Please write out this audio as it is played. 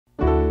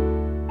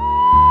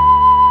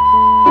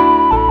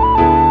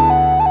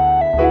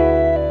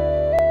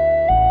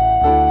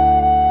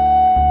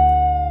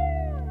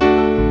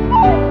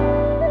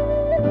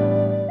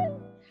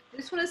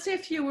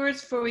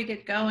words before we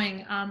get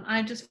going.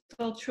 I just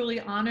feel truly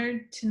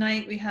honored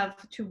tonight. We have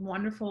two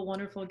wonderful,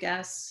 wonderful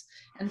guests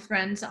and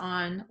friends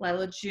on,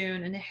 Lyla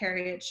June and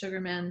Harriet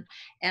Shugarman.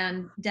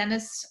 And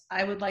Dennis,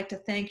 I would like to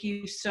thank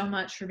you so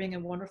much for being a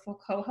wonderful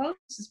co-host.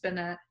 This has been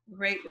a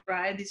great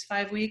ride these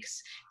 5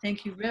 weeks.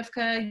 Thank you,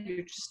 Rivka.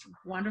 You're just a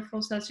wonderful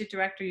associate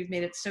director. You've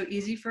made it so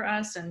easy for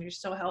us and you're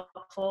so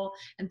helpful.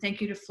 And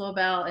thank you to Flo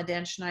Bell and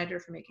Dan Schneider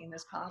for making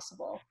this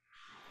possible.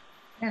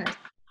 Dennis.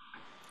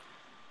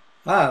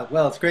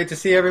 Well, it's great to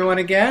see everyone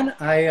again.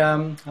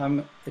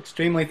 I'm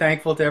extremely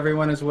thankful to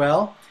everyone as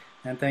well.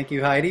 And thank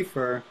you, Heidi,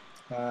 for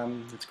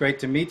it's great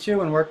to meet you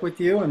and work with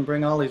you and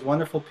bring all these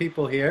wonderful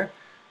people here.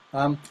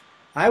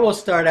 I will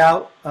start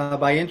out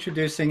by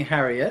introducing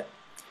Harriet.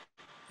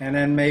 And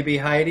then maybe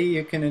Heidi,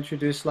 you can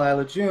introduce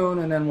Lyla June,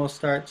 and then we'll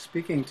start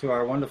speaking to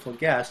our wonderful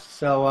guests.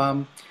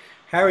 So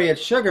Harriet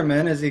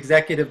Shugarman is the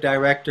executive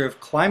director of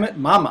Climate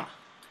Mama,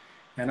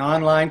 an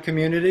online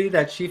community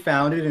that she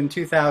founded in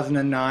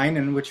 2009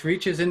 and which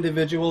reaches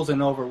individuals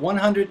in over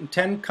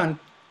 110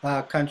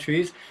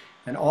 countries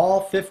and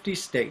all 50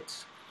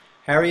 states.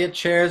 Harriet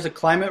chairs the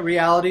Climate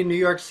Reality New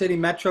York City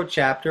Metro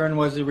chapter and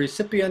was the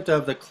recipient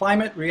of the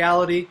Climate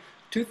Reality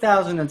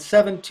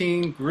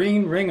 2017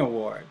 Green Ring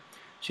Award.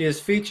 She is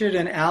featured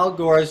in Al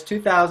Gore's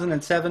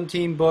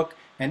 2017 book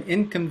and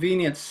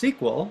inconvenient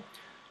sequel,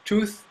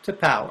 Truth to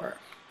Power.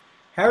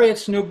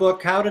 Harriet's new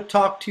book, How to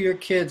Talk to Your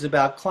Kids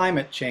About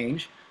Climate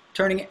Change,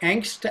 Turning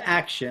Angst to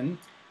Action,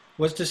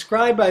 was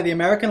described by the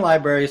American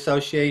Library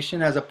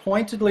Association as a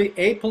pointedly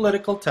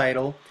apolitical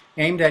title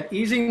aimed at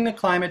easing the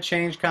climate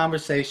change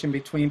conversation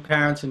between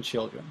parents and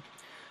children.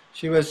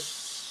 She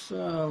was,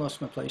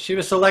 She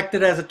was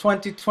selected as a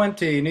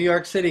 2020 New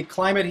York City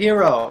Climate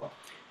Hero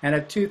and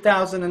a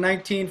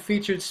 2019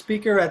 featured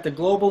speaker at the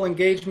Global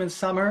Engagement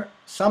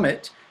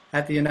Summit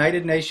at the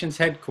United Nations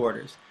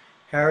headquarters.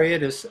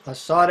 Harriet is a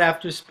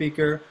sought-after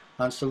speaker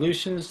on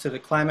solutions to the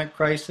climate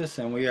crisis,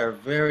 and we are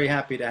very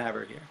happy to have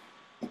her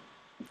here.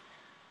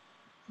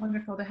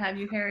 Wonderful to have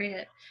you,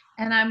 Harriet.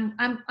 And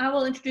I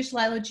will introduce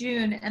Lyla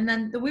June, and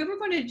then the way we're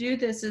going to do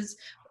this is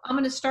I'm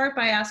going to start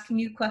by asking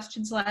you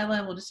questions, Lyla,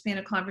 and we'll just be in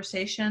a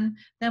conversation.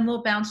 Then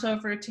we'll bounce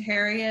over to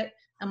Harriet,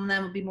 and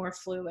then we'll be more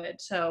fluid.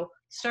 So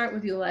start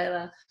with you,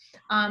 Lyla.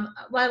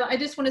 Lyla, I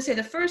just want to say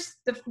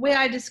the way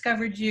I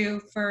discovered you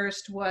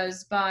first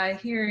was by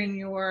hearing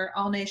your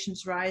All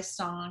Nations Rise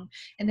song.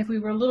 And if we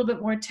were a little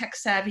bit more tech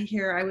savvy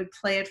here, I would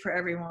play it for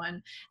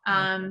everyone.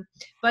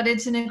 But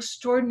it's an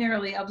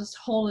extraordinarily, I'll just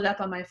hold it up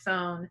on my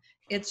phone.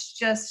 It's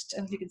just,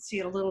 if you can see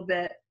it a little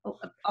bit,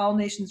 All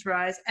Nations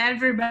Rise.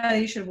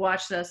 Everybody should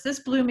watch this.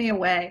 This blew me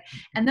away.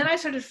 And then I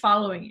started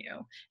following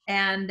you.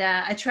 And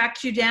I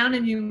tracked you down,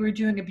 and you were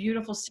doing a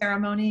beautiful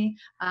ceremony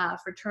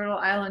for Turtle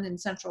Island in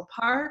Central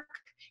Park.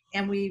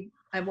 And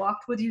I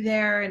walked with you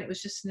there, and it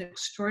was just an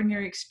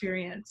extraordinary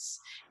experience.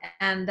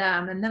 And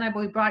then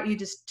we brought you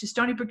to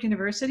Stony Brook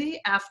University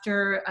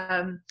after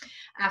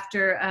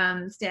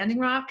Standing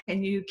Rock,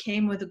 and you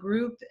came with a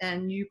group,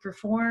 and you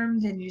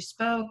performed, and you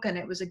spoke, and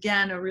it was,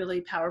 again, a really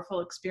powerful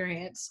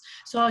experience.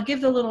 So I'll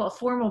give a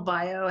formal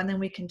bio, and then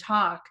we can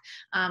talk.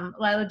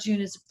 Lyla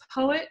June is a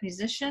poet,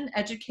 musician,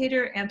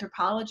 educator,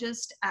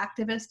 anthropologist,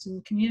 activist,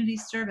 and community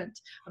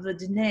servant of the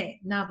Diné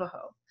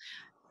Navajo.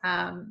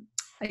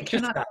 I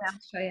cannot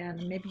pronounce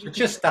Cheyenne. Maybe you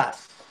just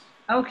us.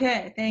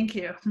 Okay, thank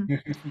you.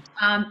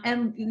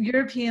 And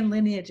European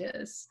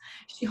lineages.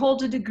 She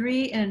holds a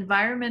degree in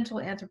environmental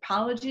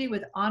anthropology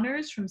with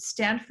honors from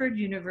Stanford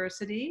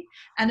University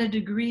and a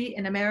degree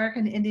in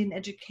American Indian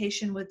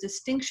education with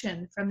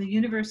distinction from the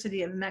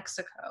University of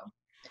Mexico.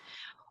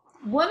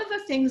 One of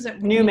the things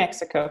that New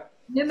Mexico.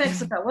 What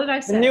did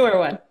I say? The newer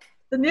one.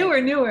 The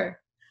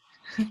newer.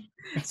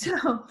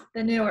 So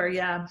the newer,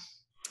 yeah.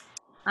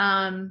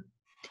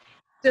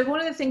 So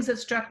one of the things that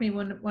struck me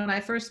when I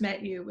first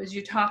met you was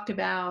you talked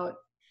about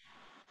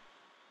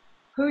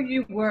who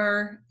you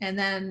were and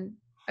then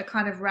a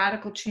kind of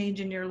radical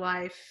change in your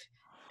life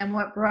and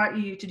what brought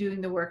you to doing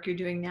the work you're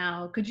doing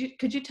now. Could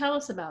you tell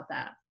us about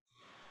that?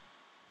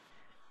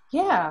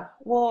 Yeah,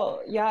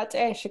 well,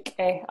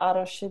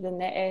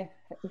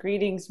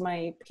 greetings,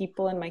 my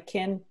people and my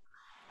kin.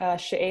 I'm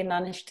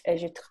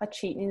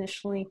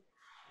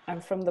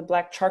from the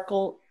Black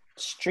Charcoal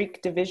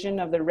Streak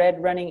division of the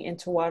Red Running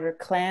Into Water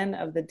clan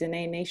of the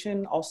Diné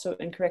Nation, also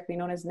incorrectly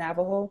known as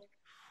Navajo.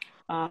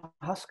 New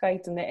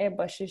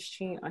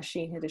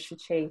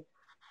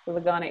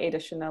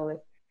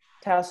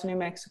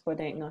Mexico.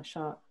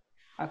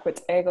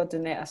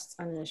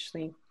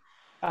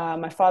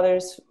 My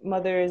father's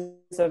mother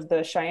is of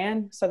the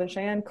Southern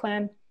Cheyenne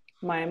clan.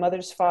 My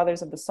mother's father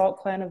is of the Salt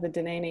clan of the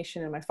Diné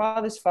Nation, and my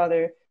father's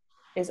father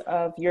is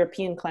of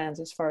European clans,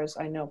 as far as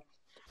I know.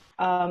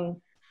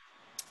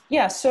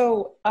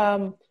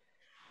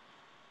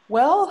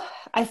 Well,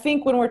 I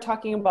think when we're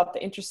talking about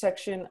the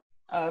intersection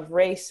of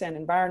race and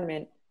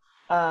environment,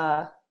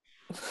 I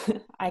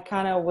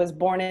kind of was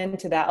born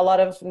into that. A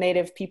lot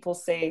of people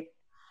say,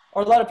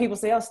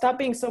 oh, stop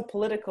being so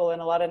political.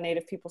 And a lot of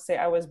Native people say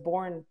I was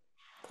born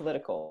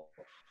political.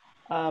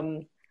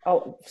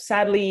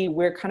 sadly,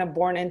 we're kind of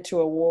born into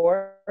a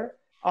war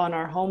on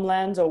our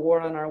homelands, a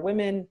war on our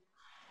women,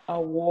 a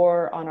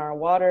war on our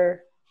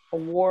water, a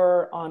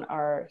war on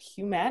our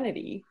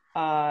humanity.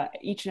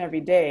 Each and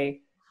every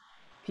day,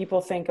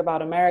 people think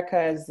about America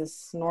as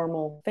this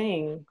normal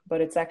thing, but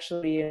it's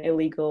actually an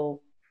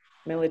illegal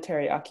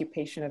military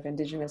occupation of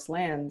indigenous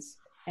lands.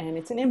 And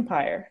it's an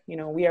empire. You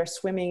know, we are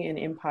swimming in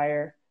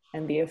empire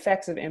and the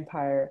effects of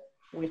empire,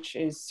 which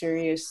is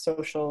serious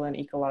social and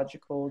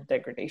ecological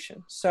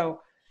degradation.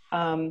 So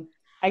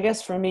I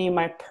guess for me,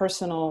 my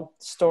personal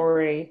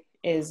story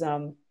is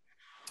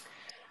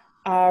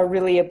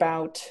really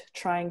about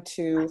trying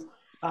to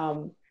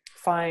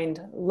find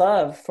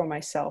love for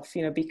myself,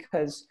 you know,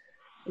 because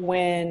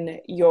when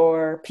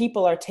your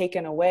people are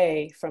taken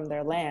away from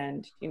their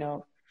land, you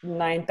know,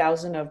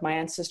 9,000 of my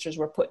ancestors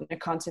were put in a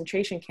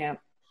concentration camp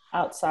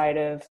outside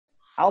of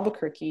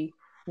Albuquerque,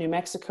 New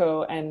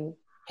Mexico, and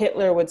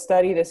Hitler would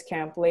study this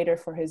camp later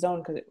for his own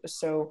because it was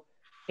so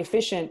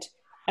efficient.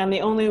 And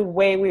the only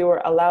way we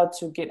were allowed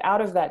to get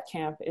out of that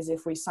camp is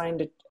if we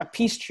signed a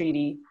peace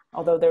treaty,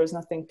 although there was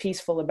nothing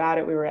peaceful about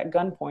it. We were at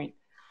gunpoint.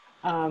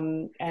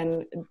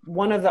 And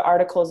one of the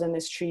articles in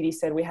this treaty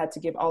said we had to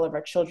give all of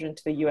our children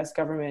to the US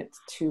government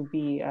to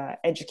be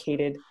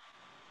educated.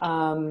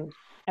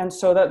 And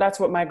so that's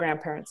what my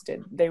grandparents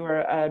did. They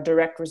were a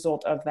direct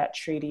result of that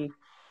treaty.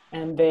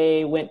 And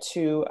they went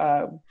to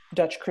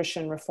Dutch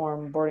Christian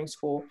Reform boarding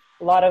school.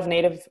 A lot of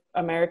Native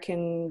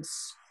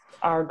Americans,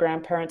 our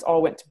grandparents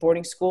all went to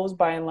boarding schools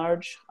by and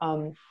large.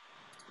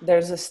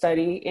 There's a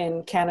study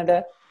in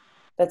Canada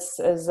that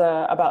says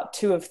about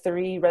 2 of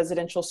 3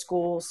 residential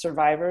school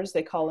survivors,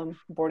 they call them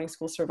boarding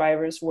school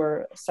survivors,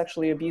 were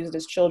sexually abused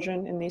as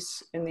children in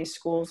these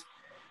schools.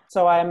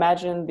 So I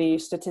imagine the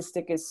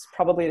statistic is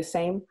probably the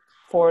same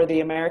for the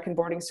American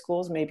boarding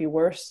schools, maybe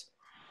worse.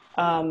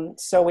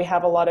 So we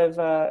have a lot of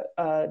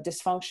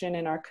dysfunction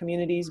in our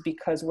communities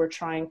because we're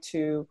trying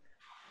to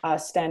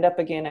stand up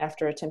again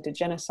after attempted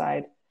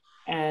genocide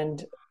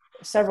and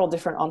several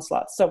different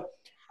onslaughts. So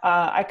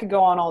I could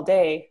go on all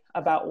day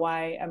about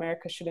why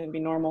America shouldn't be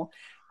normal.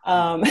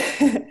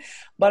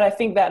 But I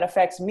think that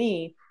affects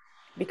me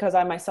because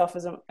I myself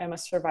am a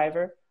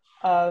survivor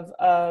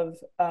of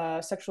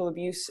sexual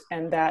abuse,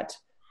 and that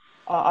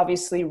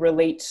obviously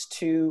relates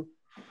to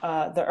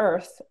the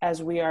earth,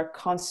 as we are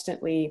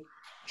constantly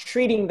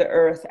treating the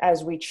earth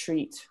as we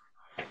treat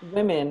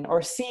women,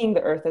 or seeing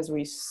the earth as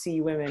we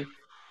see women.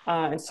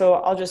 And so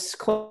I'll just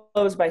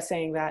close by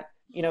saying that,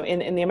 you know,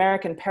 in the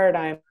American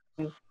paradigm,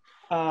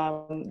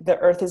 the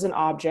earth is an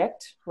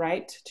object,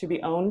 right, to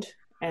be owned,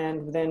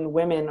 and then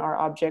women are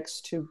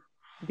objects to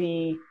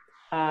be,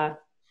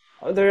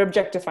 they're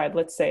objectified,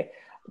 let's say,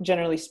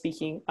 generally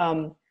speaking.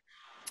 And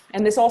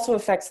this also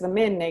affects the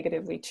men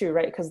negatively too,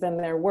 right, because then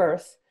their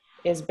worth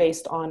is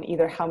based on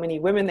either how many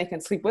women they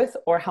can sleep with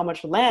or how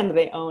much land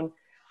they own.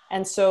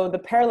 And so the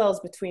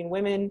parallels between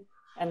women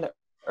and the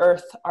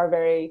earth are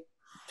very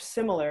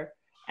similar.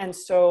 And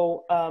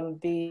so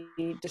the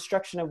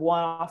destruction of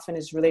one often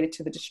is related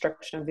to the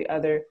destruction of the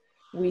other.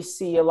 We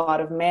see a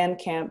lot of man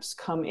camps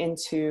come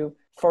into,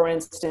 for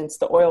instance,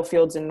 the oil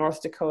fields in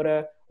North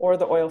Dakota or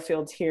the oil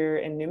fields here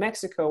in New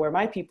Mexico, where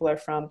my people are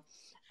from.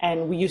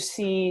 And you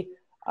see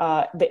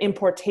the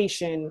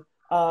importation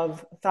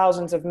of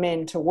thousands of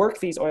men to work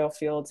these oil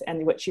fields.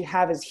 And what you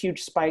have is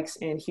huge spikes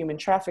in human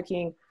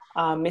trafficking,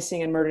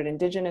 missing and murdered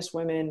indigenous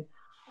women.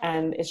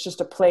 And it's just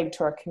a plague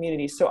to our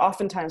community. So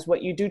oftentimes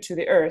what you do to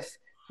the earth,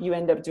 you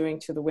end up doing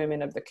to the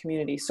women of the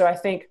community. So I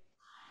think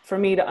for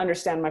me to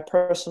understand my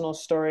personal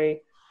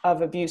story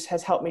of abuse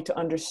has helped me to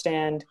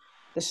understand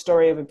the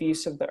story of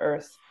abuse of the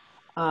earth.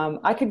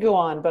 I could go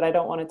on, but I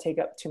don't want to take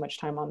up too much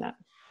time on that.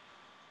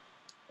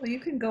 Well, you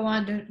can go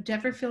on. Don't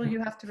ever feel you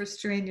have to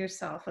restrain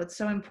yourself. It's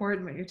so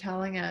important what you're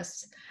telling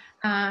us.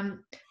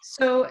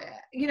 So,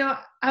 you know,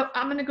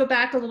 I'm going to go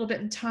back a little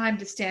bit in time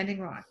to Standing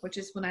Rock, which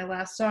is when I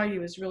last saw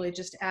you, is really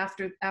just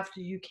after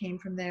you came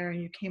from there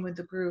and you came with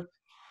the group,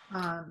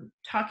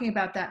 talking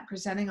about that,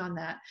 presenting on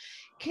that.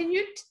 Can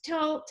you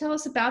tell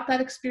us about that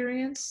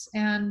experience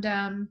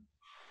and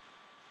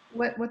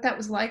what that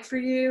was like for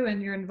you and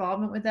your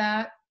involvement with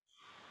that?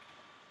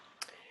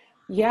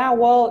 Yeah,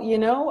 well, you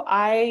know,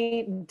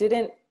 I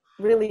didn't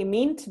really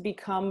mean to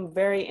become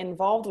very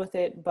involved with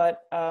it,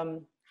 but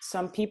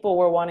some people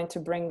were wanting to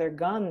bring their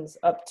guns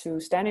up to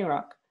Standing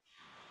Rock.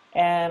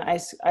 And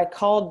I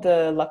called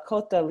the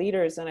Lakota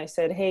leaders and I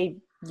said, hey,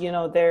 you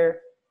know, they're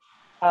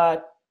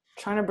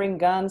trying to bring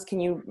guns. Can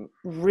you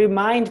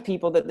remind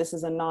people that this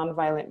is a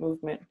nonviolent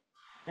movement?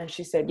 And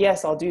she said,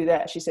 yes, I'll do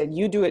that. She said,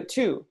 you do it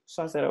too.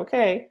 So I said,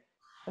 okay,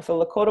 if a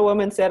Lakota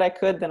woman said I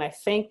could, then I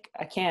think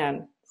I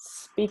can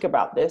speak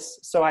about this.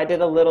 So I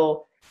did a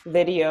little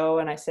video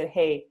and I said,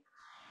 hey,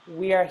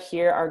 we are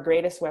here. Our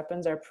greatest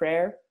weapons are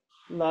prayer,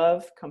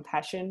 love,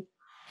 compassion.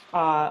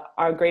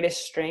 Our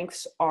greatest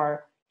strengths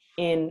are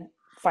in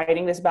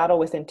fighting this battle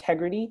with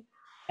integrity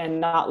and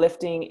not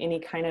lifting any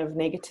kind of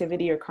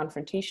negativity or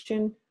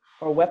confrontation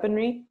or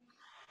weaponry.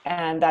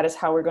 And that is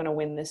how we're going to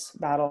win this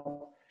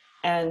battle.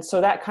 And so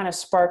that kind of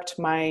sparked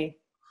my,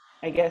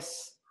 I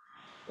guess,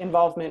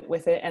 involvement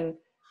with it. And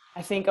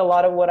I think a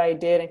lot of what I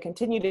did and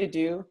continue to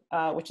do,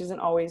 which isn't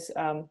always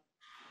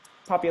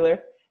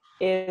popular,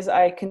 is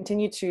I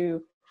continue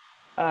to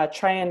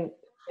try and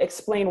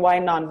explain why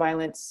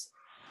nonviolence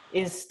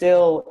is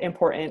still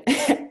important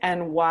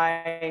and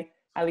why,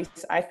 at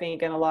least I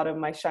think, and a lot of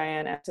my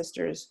Cheyenne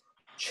ancestors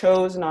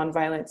chose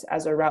nonviolence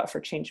as a route for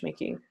change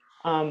making.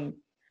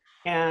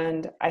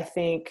 And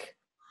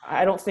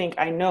I don't think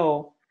I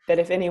know that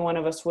if any one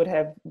of us would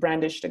have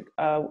brandished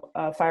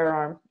a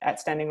firearm at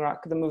Standing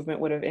Rock, the movement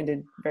would have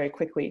ended very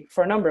quickly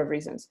for a number of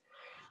reasons.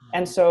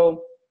 And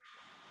so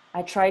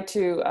I try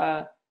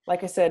to,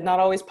 like I said, not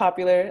always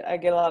popular. I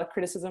get a lot of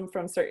criticism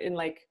from certain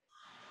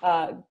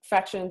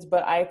factions,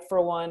 but I,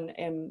 for one,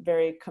 am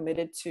very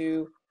committed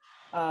to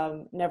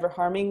never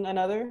harming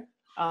another.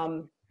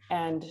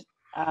 And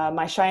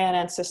my Cheyenne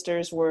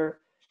ancestors were,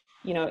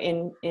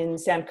 in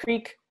Sand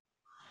Creek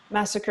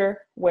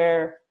massacre,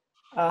 where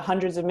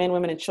hundreds of men,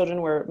 women, and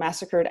children were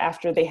massacred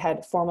after they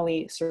had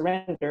formally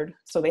surrendered.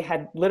 So they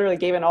had literally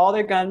given all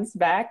their guns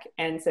back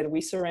and said, "We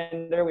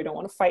surrender. We don't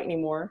want to fight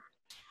anymore.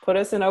 Put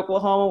us in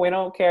Oklahoma. We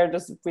don't care.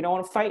 We don't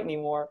want to fight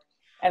anymore."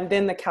 And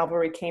then the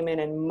cavalry came in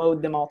and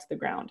mowed them all to the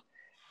ground,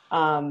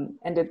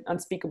 and did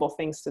unspeakable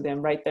things to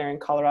them right there in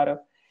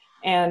Colorado.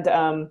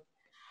 And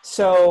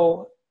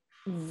so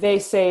they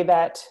say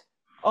that,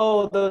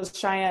 oh, those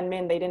Cheyenne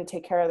men, they didn't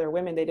take care of their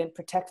women. They didn't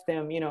protect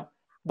them,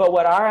 But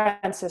what our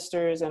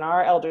ancestors and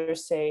our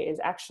elders say is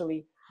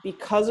actually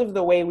because of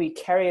the way we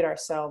carried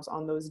ourselves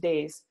on those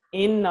days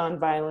in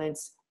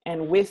nonviolence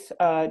and with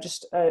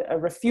just a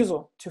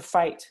refusal to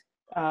fight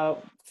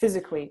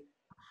physically,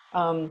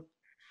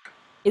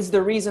 is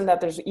the reason that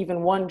there's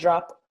even one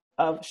drop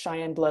of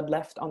Cheyenne blood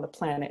left on the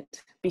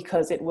planet,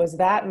 because it was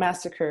that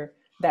massacre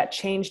that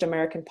changed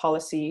American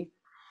policy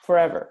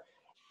forever.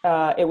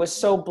 It was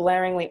so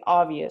blaringly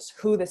obvious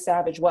who the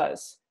savage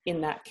was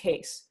in that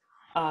case,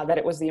 that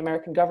it was the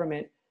American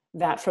government,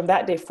 that from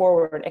that day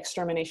forward,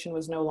 extermination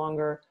was no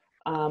longer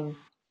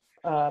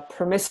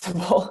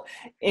permissible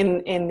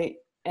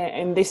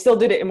and they still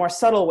did it in more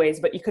subtle ways,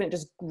 but you couldn't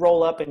just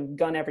roll up and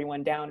gun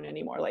everyone down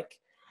anymore.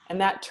 And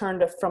that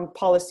turned from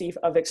policy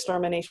of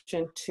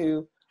extermination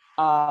to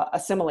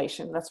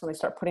assimilation. That's when they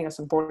start putting us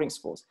in boarding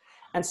schools.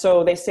 And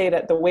so they say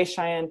that the way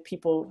Cheyenne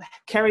people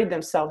carried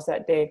themselves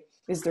that day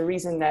is the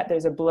reason that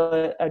there's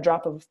a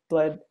drop of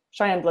blood,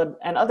 Cheyenne blood,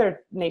 and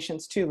other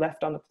nations too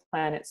left on the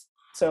planet.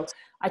 So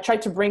I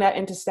tried to bring that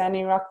into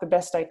Standing Rock the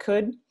best I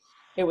could.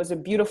 It was a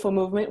beautiful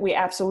movement. We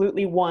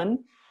absolutely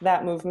won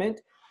that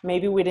movement.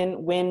 Maybe we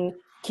didn't win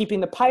keeping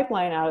the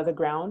pipeline out of the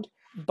ground,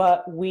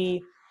 but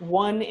we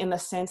won in the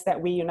sense that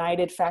we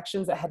united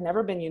factions that had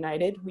never been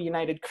united. We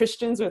united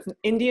Christians with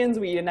Indians.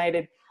 We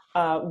united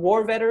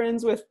war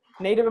veterans with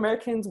Native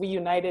Americans. We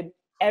united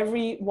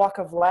every walk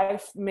of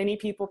life. Many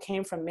people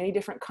came from many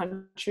different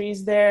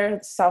countries there,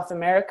 South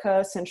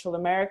America, Central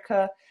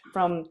America,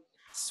 from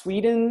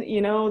Sweden,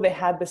 they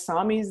had the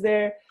Samis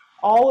there.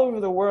 All over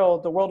the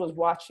world was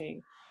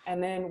watching.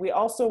 And then we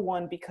also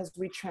won because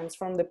we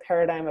transformed the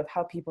paradigm of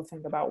how people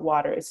think about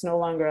water. It's no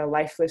longer a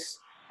lifeless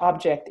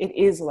object, it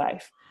is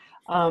life.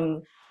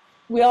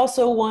 We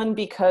also won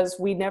because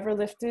we never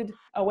lifted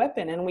a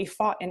weapon and we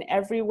fought in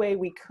every way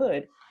we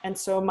could. And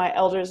so my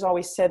elders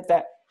always said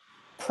that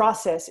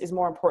process is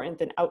more important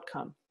than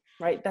outcome,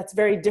 right? That's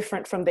very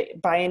different from the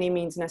by any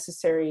means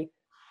necessary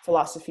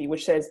philosophy,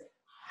 which says,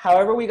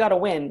 however we got to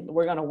win,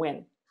 we're going to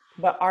win.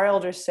 But our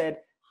elders said,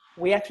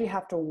 we actually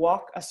have to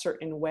walk a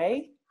certain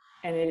way,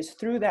 and it is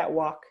through that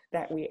walk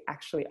that we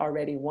actually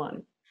already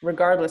won,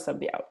 regardless of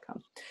the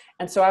outcome.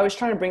 And so I was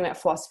trying to bring that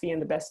philosophy in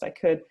the best I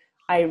could.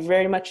 I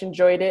very much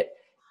enjoyed it.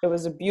 It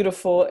was a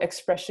beautiful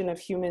expression of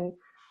human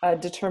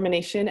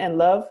determination and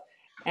love,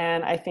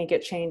 and I think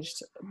it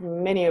changed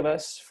many of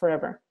us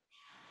forever.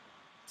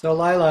 So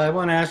Lyla, I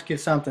want to ask you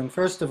something.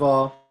 First of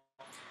all,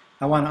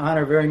 I want to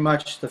honor very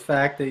much the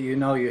fact that you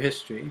know your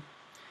history,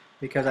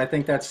 because I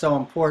think that's so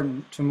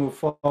important to move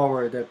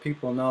forward, that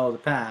people know the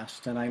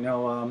past. And I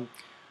know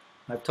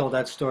I've told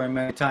that story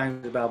many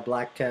times about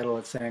Black Kettle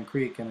at Sand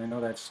Creek, and I know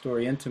that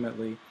story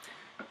intimately.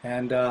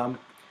 And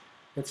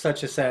it's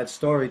such a sad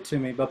story to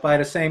me. But by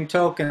the same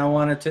token, I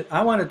wanted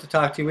to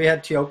talk to you. We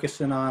had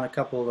Tiokasin on a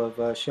couple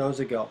of shows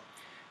ago,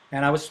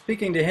 and I was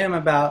speaking to him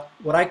about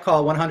what I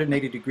call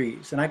 180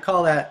 degrees, and I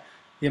call that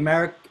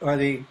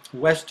the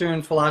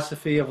Western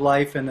philosophy of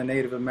life and the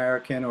Native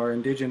American or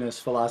indigenous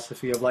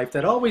philosophy of life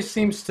that always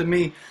seems to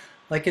me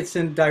like it's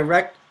in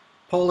direct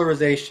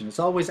polarization. It's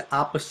always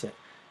opposite.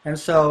 And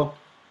so,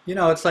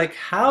 it's like,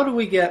 how do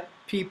we get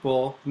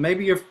people,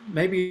 maybe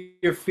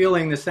you're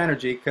feeling this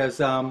energy, because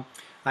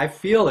I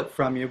feel it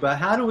from you, but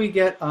how do we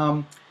get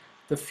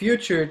the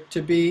future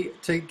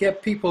to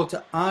get people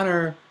to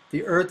honor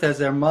the earth as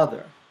their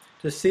mother?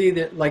 To see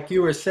that, like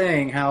you were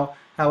saying, how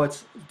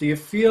do you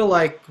feel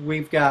like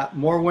we've got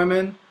more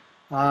women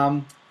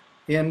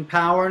in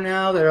power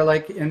now that are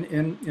like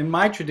in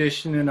my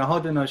tradition, in the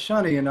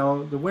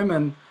Haudenosaunee, the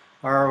women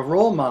are a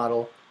role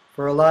model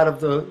for a lot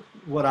of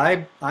what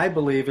I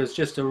believe is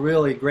just a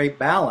really great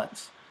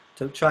balance,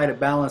 to try to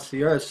balance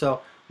the earth.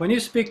 So when you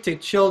speak to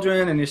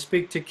children and you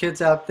speak to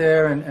kids out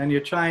there and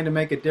you're trying to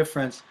make a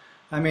difference,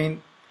 I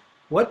mean,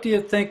 what do you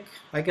think,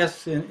 I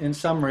guess in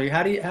summary,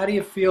 how do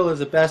you feel is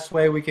the best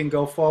way we can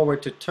go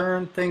forward to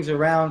turn things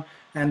around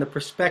and the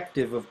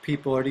perspective of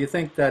people, or do you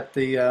think that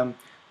the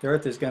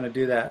Earth is going to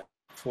do that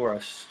for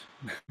us?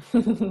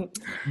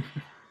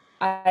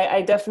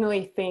 I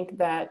definitely think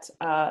that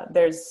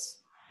there's,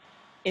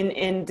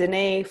 in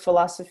Dene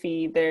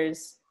philosophy,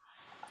 there's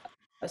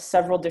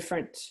several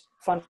different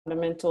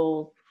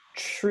fundamental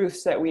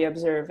truths that we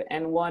observe,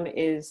 and one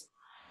is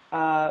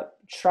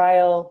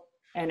trial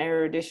and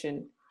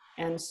erudition.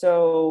 And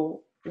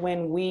so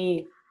when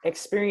we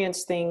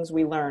experience things,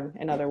 we learn,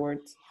 in other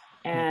words.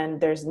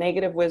 And there's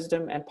negative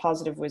wisdom and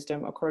positive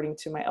wisdom, according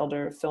to my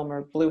elder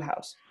filmer,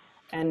 Bluehouse.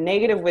 And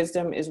negative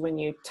wisdom is when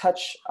you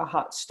touch a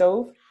hot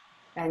stove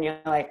and you're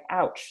like,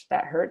 ouch,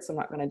 that hurts, I'm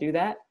not going to do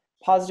that.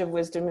 Positive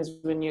wisdom is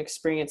when you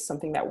experience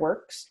something that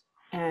works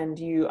and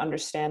you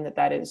understand that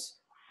that is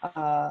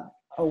a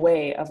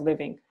way of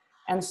living.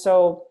 And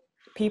so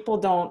people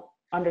don't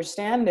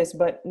understand this,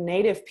 but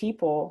Native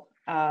people,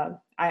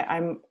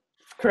 I'm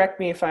correct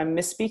me if I'm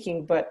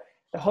misspeaking, but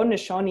the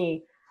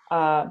Haudenosaunee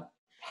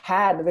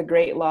had the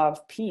great law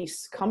of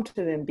peace come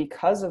to them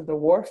because of the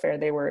warfare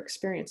they were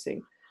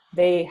experiencing.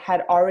 They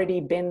had already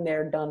been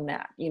there, done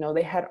that. You know,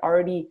 they had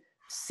already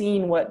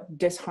seen what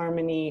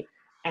disharmony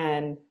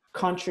and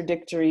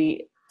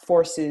contradictory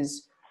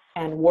forces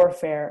and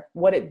warfare,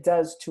 what it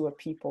does to a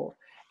people.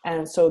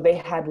 And so they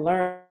had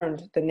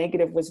learned the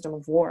negative wisdom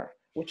of war,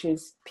 which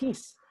is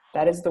peace.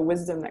 That is the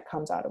wisdom that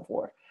comes out of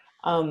war.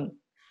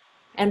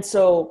 And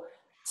so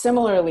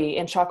similarly,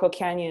 in Chaco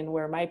Canyon,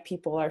 where my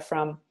people are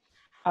from,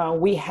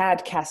 we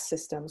had caste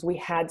systems, we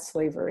had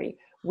slavery,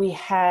 we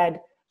had,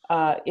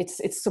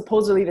 it's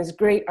supposedly this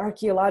great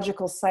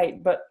archaeological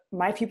site, but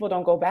my people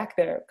don't go back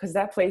there because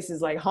that place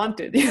is like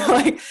haunted. You know,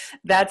 like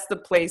that's the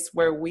place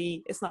where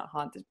it's not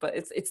haunted, but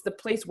it's the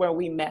place where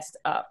we messed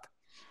up.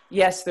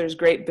 Yes, there's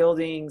great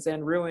buildings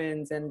and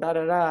ruins and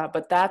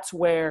but that's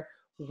where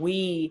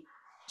we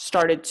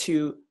started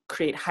to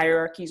create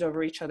hierarchies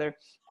over each other.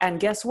 And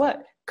guess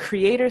what?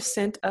 Creator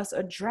sent us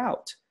a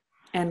drought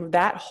and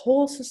that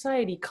whole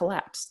society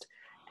collapsed.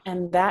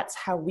 And that's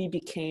how we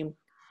became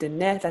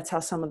Dene. That's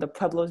how some of the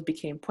Pueblos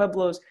became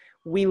Pueblos.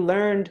 We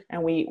learned,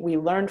 and we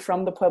learned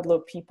from the Pueblo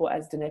people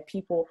as Dene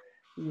people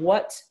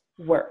what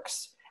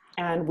works.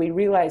 And we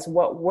realized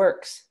what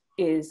works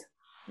is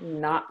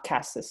not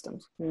caste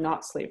systems,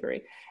 not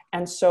slavery.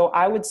 And so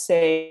I would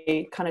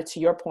say, kind of to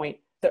your point,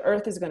 the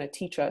earth is going to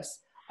teach us.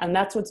 And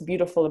that's what's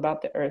beautiful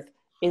about the earth,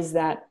 is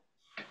that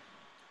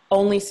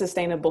only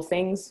sustainable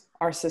things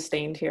are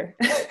sustained here.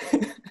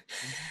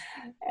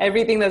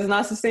 Everything that's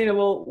not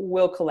sustainable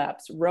will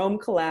collapse. Rome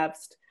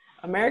collapsed.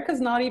 America's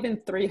not even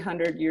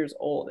 300 years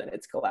old and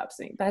it's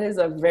collapsing. That is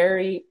a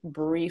very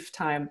brief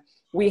time.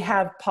 We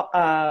have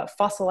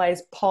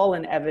fossilized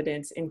pollen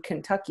evidence in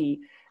Kentucky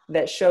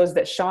that shows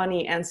that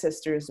Shawnee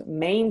ancestors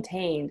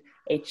maintained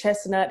a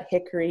chestnut,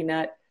 hickory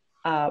nut,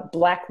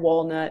 black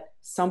walnut,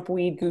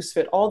 sumpweed,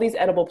 goosefoot, all these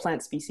edible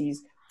plant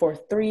species for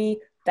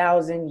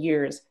 3,000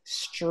 years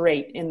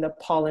straight in the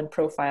pollen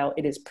profile.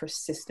 It is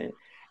persistent.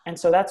 And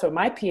so that's what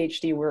my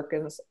PhD work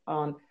is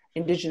on,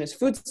 indigenous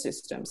food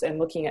systems and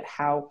looking at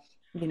how,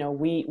 you know,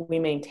 we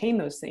maintain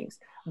those things.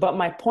 But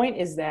my point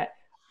is that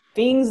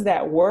things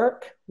that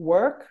work,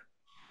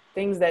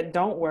 things that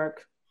don't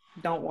work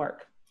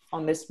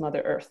on this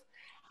Mother Earth.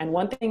 And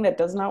one thing that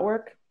does not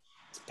work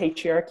is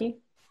patriarchy,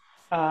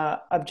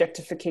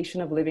 objectification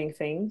of living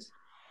things,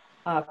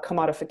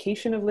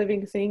 commodification of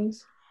living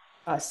things,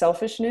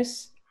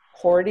 selfishness,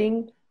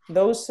 hoarding.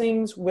 Those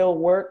things will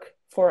work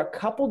for a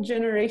couple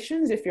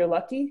generations if you're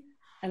lucky,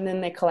 and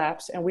then they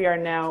collapse. And we are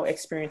now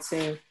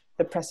experiencing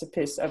the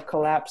precipice of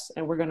collapse,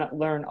 and we're going to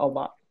learn a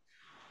lot.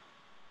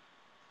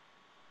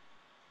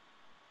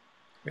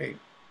 Great.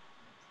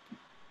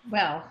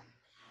 Well,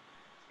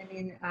 I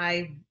mean,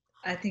 I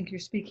think you're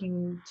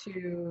speaking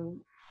to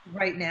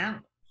right now.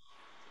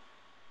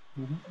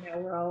 Mm-hmm. You know,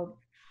 we're all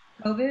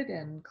COVID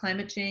and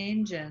climate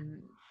change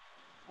and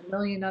a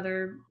million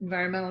other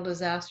environmental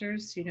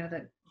disasters, you know,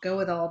 that go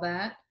with all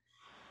that.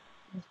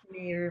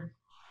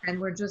 And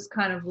we're just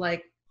kind of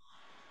like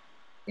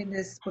in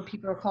this, what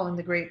people are calling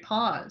the great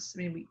pause. I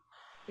mean,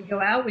 we go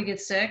out, we get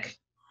sick,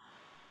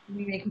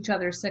 we make each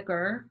other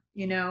sicker,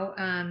 you know,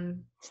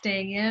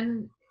 staying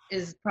in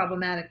is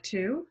problematic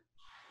too,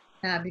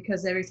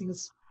 because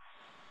everything's,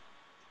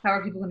 how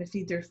are people going to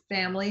feed their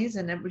families?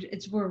 And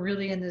we're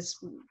really in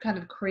this kind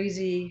of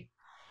crazy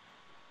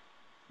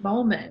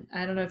moment.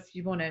 I don't know if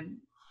you want to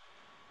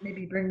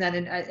maybe bring that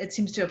in. It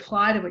seems to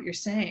apply to what you're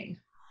saying.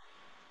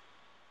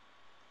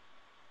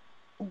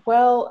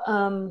 Well,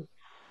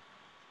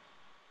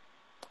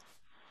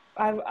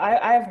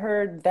 I've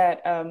heard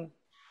that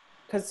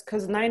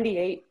because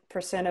 98%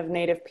 of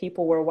Native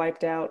people were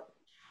wiped out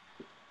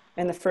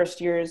in the first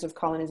years of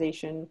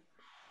colonization,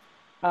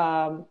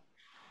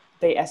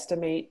 they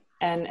estimate,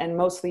 and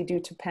mostly due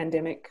to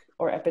pandemic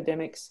or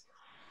epidemics.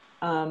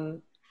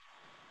 And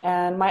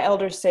my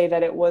elders say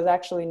that it was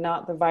actually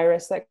not the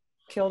virus that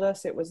killed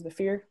us, it was the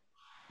fear.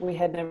 We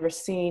had never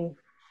seen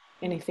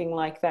anything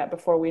like that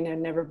before. We had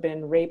never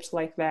been raped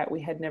like that.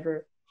 We had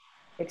never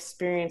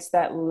experienced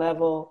that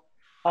level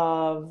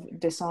of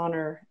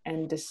dishonor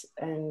and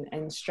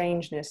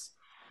strangeness,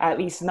 at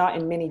least not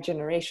in many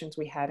generations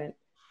we hadn't.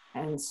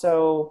 And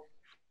so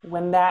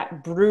when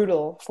that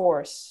brutal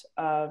force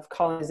of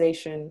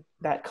colonization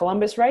that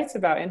Columbus writes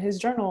about in his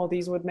journal,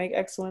 these would make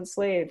excellent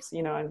slaves,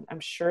 you know, I'm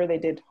sure they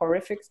did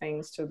horrific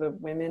things to the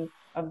women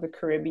of the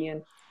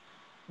Caribbean.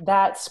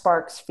 That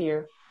sparks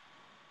fear,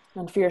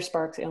 and fear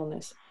sparks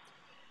illness.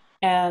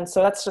 And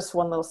so that's just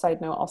one little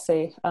side note I'll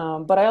say.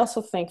 But I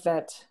also think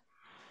that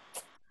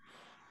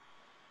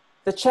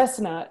the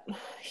chestnut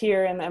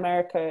here in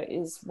America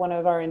is one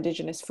of our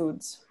indigenous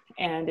foods,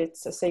 and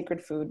it's a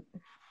sacred food,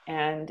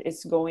 and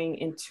it's going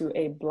into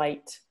a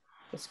blight.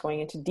 It's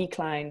going into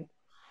decline.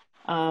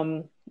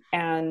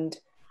 And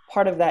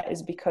part of that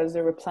is because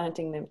they were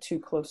planting them too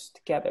close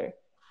together.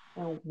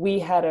 And we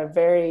had a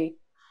very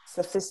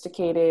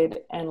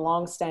sophisticated and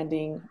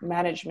long-standing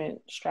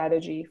management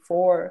strategy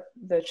for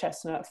the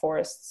chestnut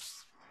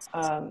forests.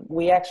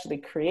 We actually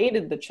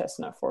created the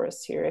chestnut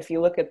forests here. If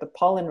you look at the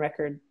pollen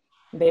record,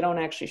 they don't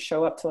actually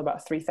show up till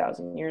about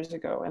 3,000 years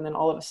ago. And then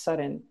all of a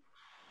sudden,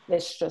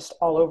 it's just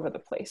all over the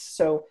place.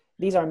 So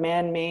these are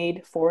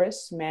man-made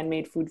forests,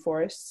 man-made food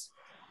forests.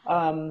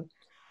 And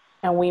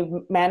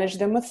we managed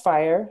them with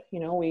fire. You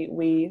know,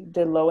 we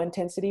did low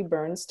intensity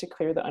burns to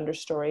clear the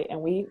understory,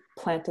 and we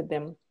planted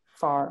them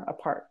far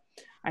apart.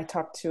 I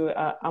talked to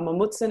a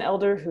Mamutsan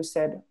elder who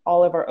said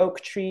all of our oak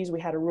trees, we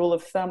had a rule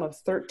of thumb of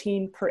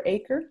 13 per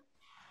acre.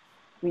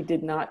 We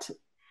did not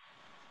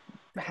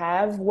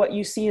have what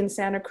you see in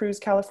Santa Cruz,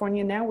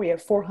 California now. We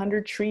have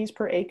 400 trees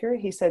per acre.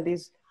 He said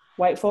these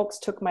white folks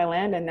took my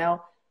land and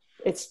now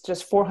it's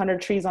just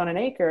 400 trees on an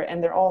acre,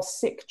 and they're all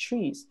sick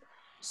trees.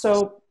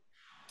 So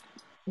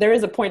there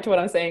is a point to what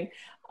I'm saying.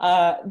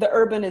 The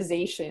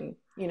urbanization,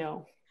 you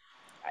know,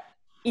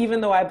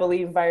 even though I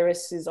believe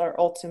viruses are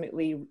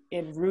ultimately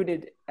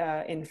rooted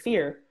in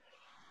fear,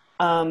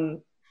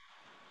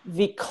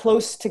 the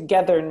close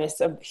togetherness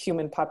of the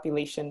human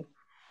population,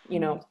 you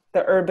know,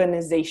 the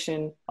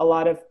urbanization, a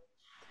lot of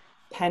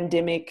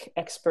pandemic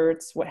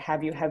experts, what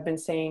have you, have been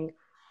saying,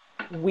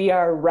 we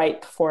are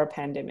ripe for a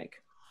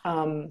pandemic,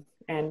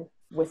 and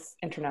with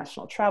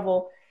international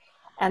travel.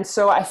 And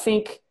so I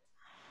think,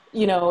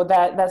 you know,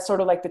 that's sort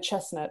of like the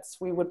chestnuts.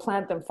 We would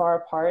plant them far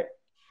apart,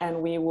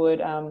 and we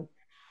would,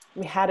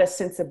 we had a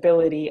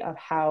sensibility of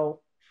how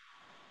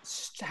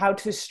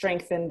to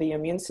strengthen the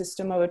immune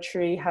system of a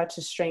tree, how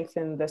to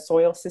strengthen the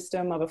soil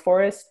system of a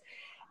forest.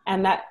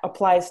 And that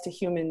applies to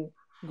human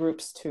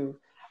groups too.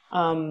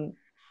 And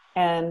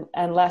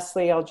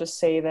lastly, I'll just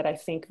say that I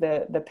think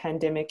the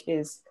pandemic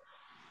is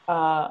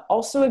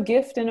also a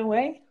gift in a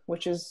way,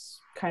 which is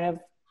kind of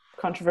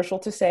controversial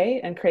to say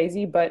and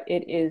crazy, but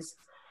it is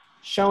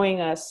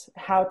showing us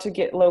how to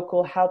get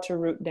local, how to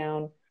root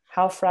down,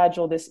 how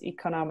fragile this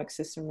economic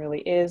system really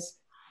is,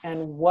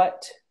 and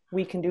what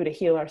we can do to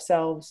heal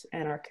ourselves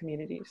and our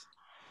communities.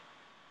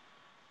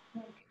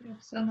 Thank you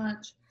so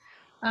much.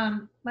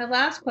 My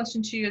last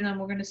question to you, and then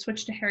we're going to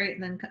switch to Harriet,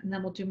 and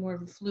then we'll do more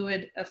of a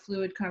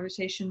fluid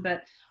conversation.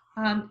 But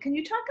can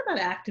you talk about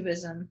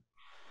activism?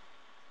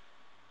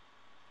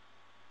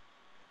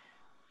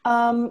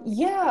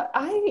 Yeah,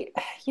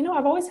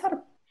 I've always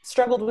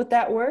struggled with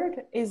that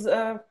word.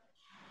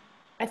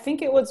 I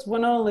think it was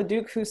Winona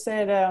LaDuke who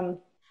said,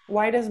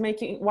 why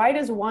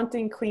does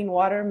wanting clean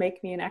water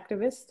make me an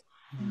activist?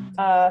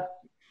 Mm-hmm.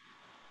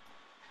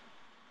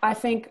 I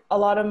think a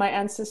lot of my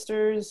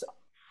ancestors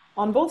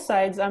on both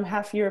sides, I'm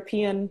half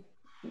European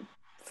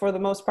for the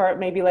most part,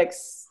 maybe like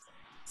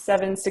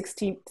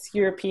 7/16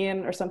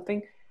 European or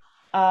something.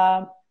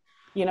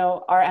 You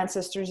know, our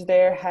ancestors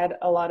there had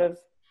a lot of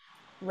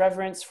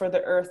reverence for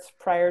the earth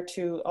prior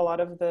to a lot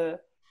of the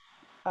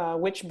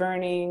witch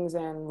burnings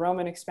and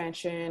Roman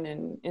expansion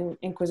and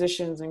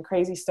inquisitions and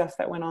crazy stuff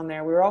that went on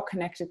there. We were all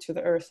connected to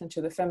the earth and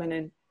to the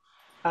feminine.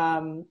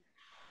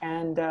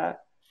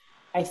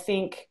 I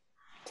think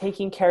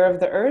taking care of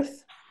the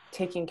earth,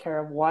 taking care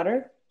of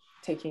water,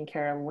 taking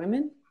care of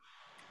women,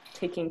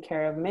 taking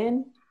care of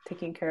men,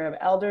 taking care of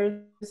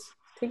elders,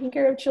 taking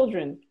care of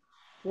children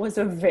was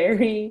a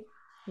very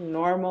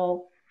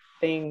normal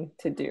thing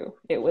to do.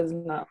 It was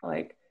not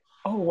like,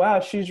 oh wow,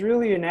 she's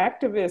really an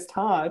activist,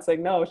 huh? It's like,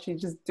 no,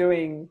 she's just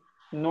doing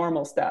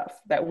normal stuff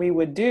that we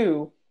would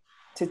do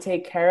to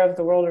take care of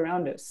the world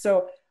around us.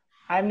 So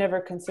I've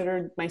never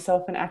considered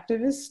myself an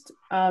activist,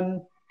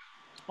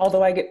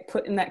 although I get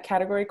put in that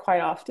category quite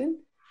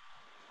often.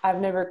 I've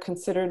never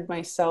considered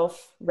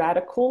myself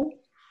radical,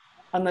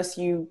 unless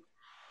you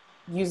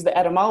use the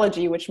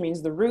etymology, which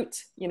means the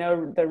root, you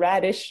know, the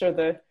radish or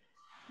the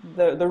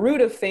root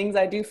of things.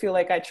 I do feel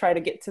like I try to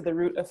get to the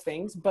root of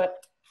things,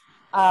 but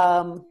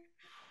I'm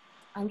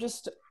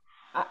just,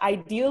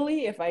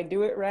 ideally, if I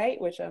do it right,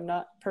 which I'm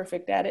not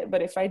perfect at it,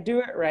 but if I do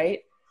it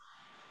right,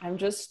 I'm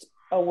just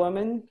a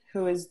woman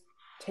who is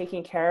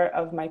taking care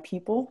of my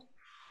people,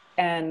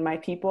 and my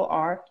people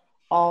are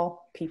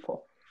all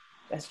people.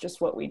 That's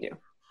just what we do.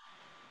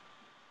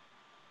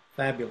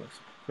 Fabulous.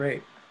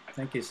 Great.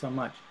 Thank you so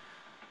much.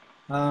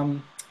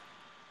 Um,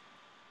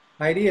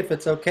 Heidi, if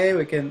it's okay,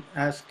 we can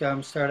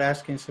start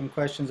asking some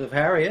questions of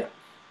Harriet.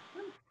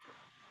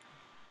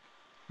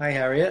 Hi,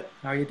 Harriet.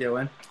 How are you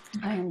doing?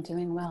 I am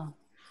doing well.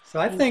 So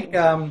I Thank think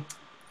you.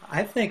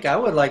 I think I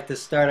would like to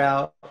start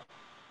out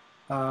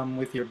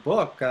with your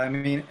book. I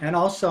mean, and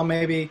also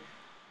maybe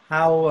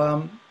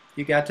how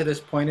you got to this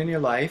point in your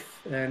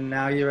life, and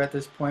now you're at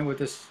this point with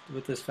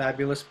this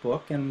fabulous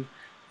book. And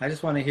I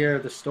just want to hear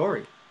the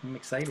story. I'm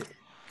excited.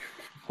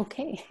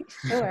 Okay,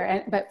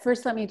 sure. But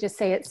first, let me just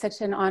say it's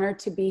such an honor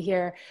to be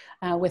here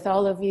with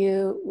all of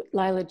you,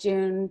 Lyla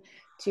June,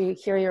 to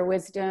hear your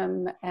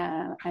wisdom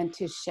and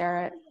to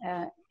share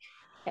it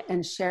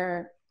and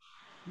share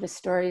the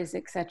stories,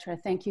 etc.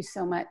 Thank you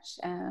so much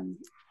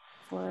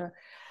for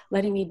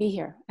letting me be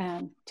here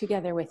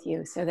together with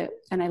you.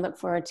 And I look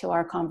forward to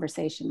our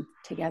conversation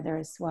together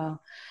as well.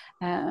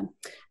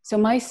 So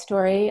my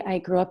story, I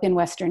grew up in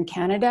Western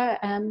Canada,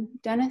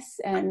 Dennis,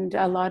 and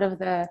a lot of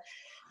the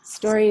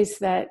stories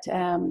that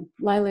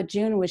Lyla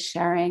June was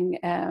sharing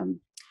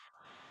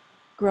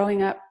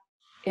growing up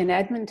in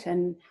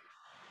Edmonton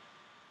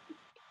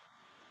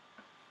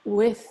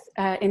with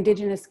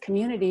Indigenous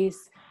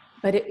communities,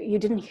 but you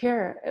didn't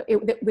hear,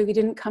 we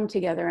didn't come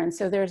together. And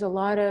so there's a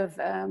lot of,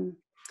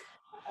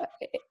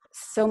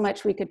 so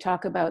much we could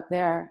talk about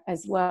there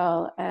as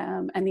well,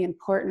 and the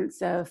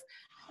importance of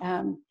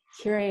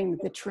hearing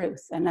the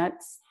truth. And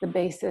that's the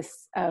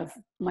basis of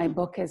my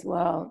book as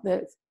well.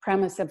 The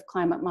premise of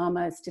Climate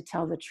Mama is to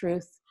tell the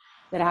truth,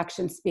 that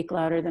actions speak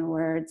louder than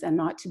words, and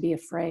not to be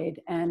afraid.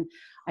 And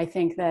I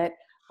think that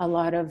a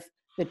lot of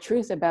the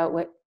truth about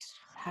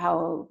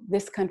how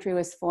this country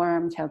was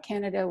formed, how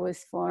Canada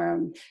was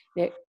formed,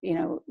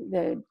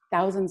 the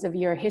thousands of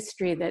year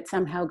history that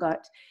somehow got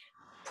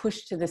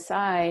pushed to the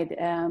side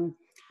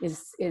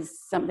is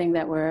something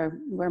that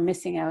we're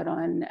missing out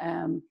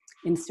on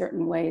in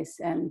certain ways.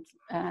 And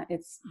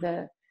it's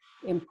the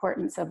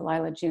importance of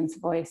Lyla June's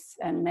voice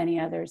and many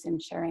others in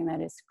sharing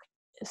that is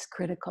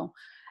critical.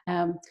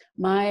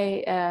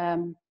 My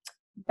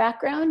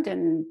background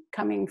and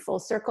coming full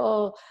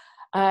circle,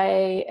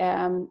 I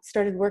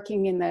started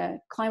working in the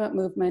climate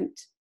movement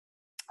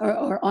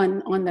or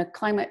on the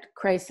climate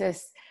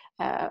crisis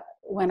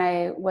when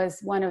I was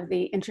one of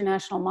the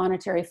International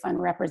Monetary Fund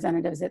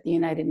representatives at the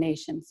United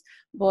Nations.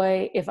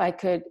 Boy, if I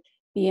could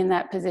be in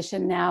that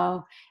position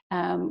now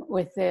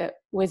with the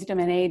wisdom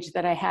and age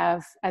that I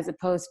have, as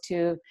opposed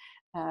to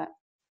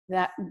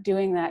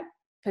doing that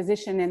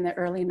position in the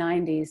early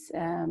 90s,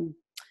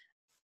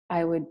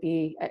 it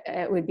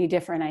would be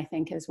different, I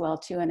think, as well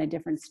too, and a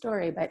different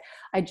story. But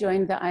I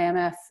joined the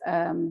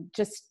IMF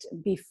just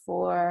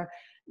before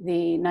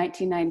the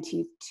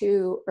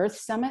 1992 Earth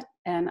Summit,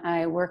 and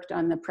I worked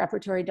on the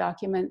preparatory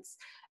documents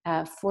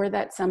for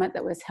that summit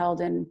that was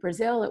held in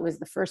Brazil. It was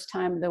the first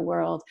time the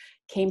world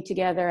came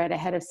together at a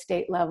head of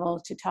state level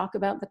to talk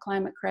about the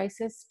climate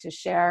crisis, to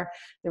share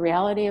the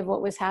reality of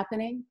what was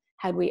happening.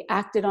 Had we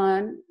acted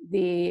on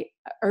the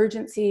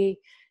urgency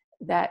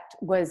that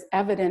was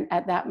evident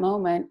at that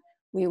moment,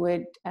 we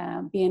would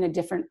be in a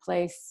different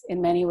place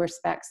in many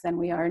respects than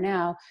we are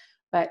now.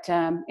 But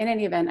in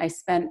any event, I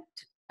spent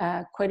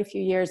quite a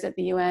few years at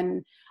the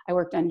UN. I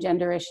worked on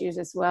gender issues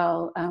as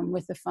well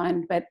with the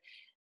fund, but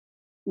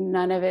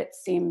none of it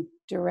seemed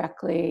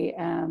directly,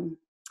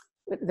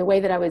 the way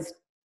that I was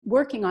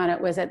working on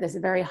it was at this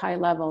very high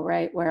level,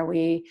 right, where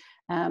we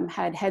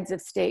had heads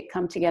of state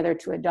come together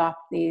to adopt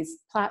these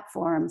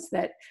platforms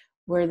that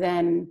were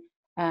then,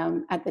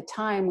 at the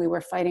time, we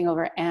were fighting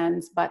over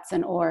ands, buts,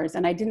 and ors,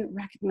 and I didn't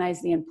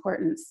recognize the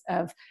importance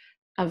of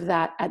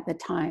that at the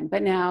time.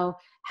 But now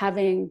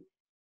having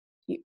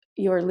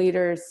your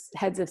leaders,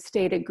 heads of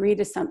state, agree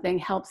to something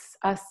helps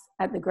us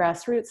at the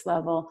grassroots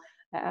level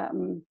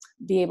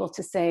be able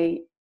to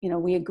say,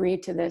 we agree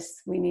to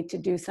this, we need to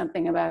do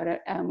something about it,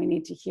 and we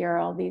need to hear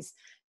all these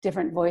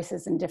different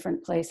voices in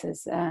different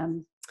places.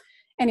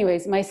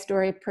 Anyways, my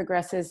story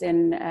progresses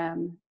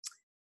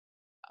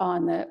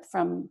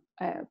from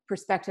a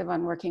perspective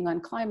on working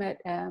on climate.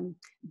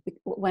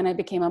 When I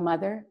became a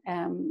mother,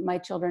 my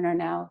children are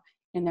now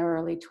in their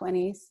early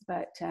 20s,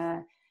 but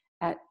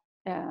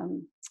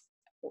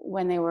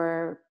when they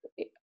were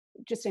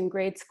just in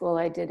grade school,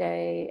 I did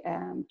a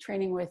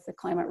training with the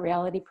Climate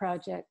Reality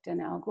Project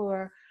and Al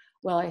Gore.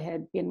 While I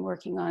had been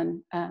working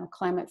on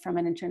climate from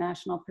an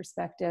international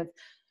perspective,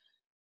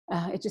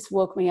 it just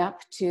woke me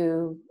up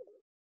to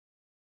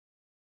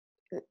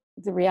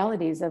the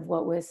realities of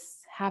what was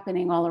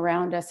happening all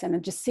around us,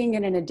 and just seeing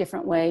it in a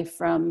different way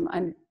from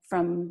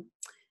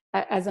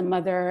as a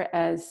mother,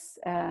 as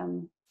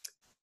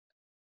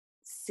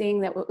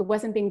seeing that it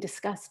wasn't being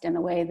discussed in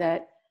the way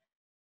that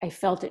I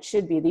felt it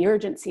should be. The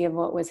urgency of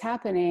what was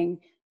happening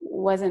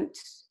wasn't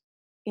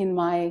in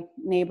my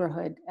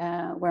neighborhood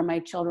where my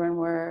children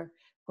were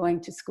going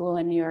to school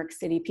in New York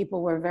City.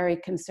 People were very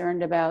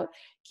concerned about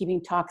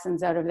keeping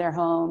toxins out of their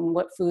home,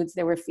 what foods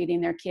they were feeding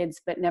their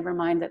kids, but never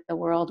mind that the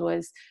world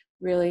was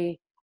really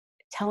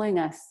telling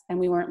us, and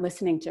we weren't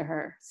listening to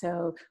her.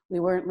 So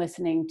we weren't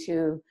listening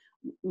to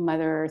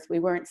Mother Earth. We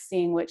weren't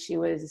seeing what she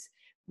was,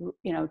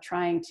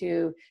 trying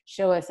to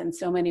show us in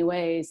so many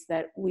ways,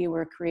 that we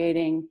were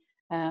creating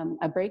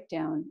a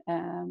breakdown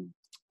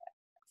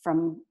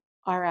from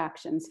our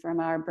actions, from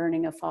our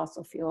burning of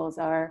fossil fuels,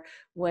 the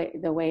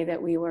way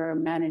that we were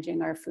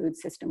managing our food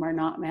system or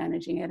not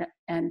managing it.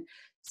 And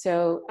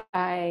so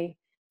I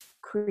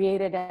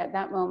created, at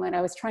that moment,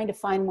 I was trying to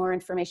find more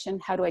information.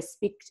 How do I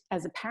speak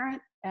as a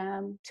parent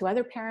to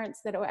other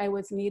parents that I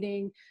was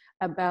meeting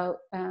about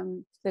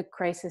the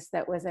crisis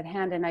that was at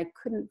hand? And I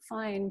couldn't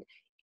find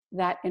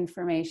that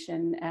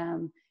information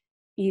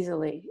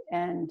easily.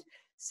 And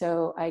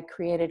so I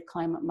created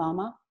Climate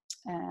Mama,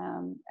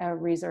 a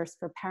resource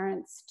for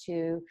parents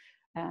to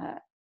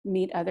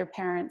meet other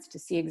parents, to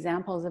see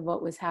examples of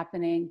what was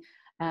happening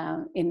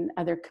in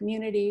other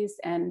communities,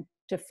 and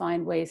to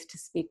find ways to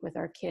speak with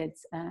our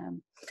kids.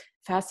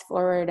 Fast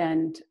forward,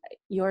 and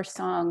your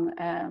song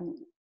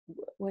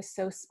was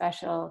so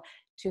special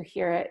to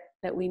hear it,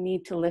 that we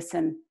need to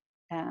listen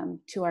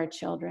to our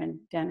children.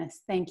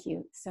 Dennis, thank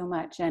you so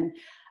much. And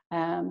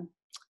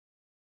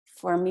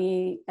for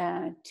me,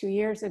 2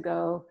 years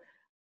ago,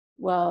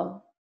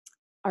 well,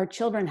 our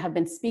children have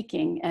been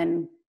speaking,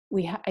 and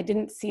I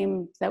didn't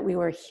seem that we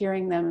were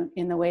hearing them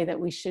in the way that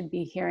we should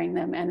be hearing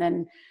them. And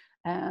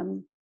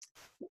then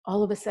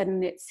all of a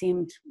sudden it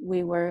seemed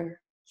we were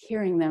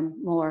hearing them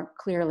more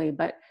clearly,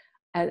 but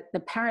the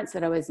parents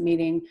that I was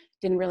meeting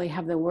didn't really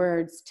have the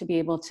words to be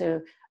able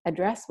to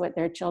address what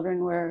their children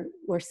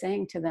were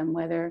saying to them,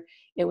 whether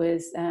it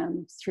was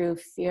through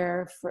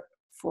fear,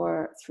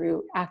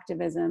 through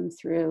activism,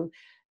 through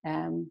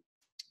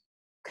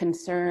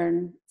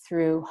concern,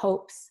 through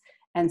hopes.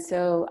 And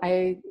so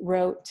I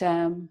wrote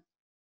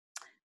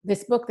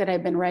this book that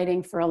I've been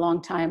writing for a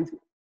long time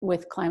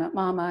with Climate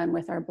Mama and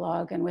with our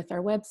blog and with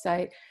our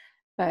website.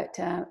 But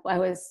I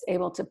was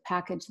able to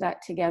package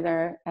that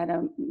together at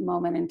a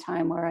moment in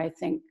time where I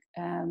think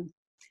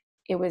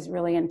it was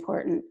really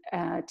important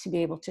to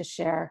be able to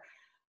share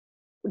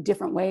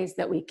different ways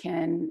that we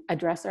can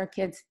address our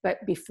kids.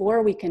 But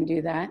before we can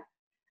do that,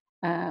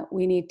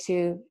 we need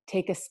to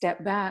take a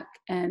step back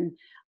and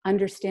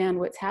understand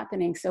what's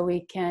happening, so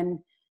we can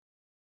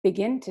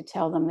begin to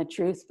tell them the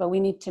truth, but we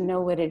need to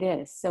know what it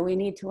is. So we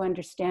need to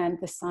understand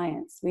the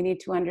science. We need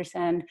to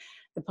understand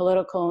the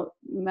political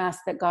mess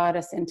that got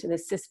us into the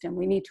system.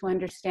 We need to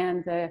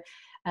understand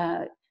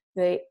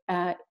the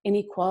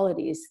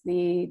inequalities,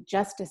 the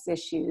justice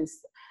issues,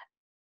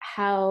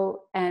 how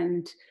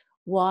and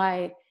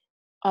why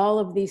all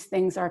of these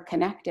things are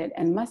connected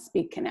and must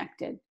be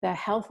connected, the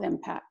health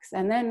impacts.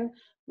 And then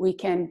we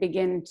can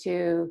begin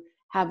to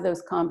have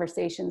those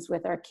conversations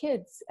with our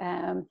kids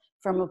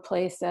from a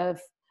place of,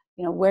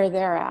 where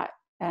they're at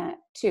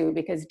too,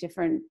 because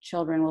different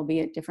children will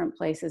be at different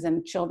places,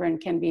 and children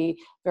can be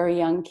very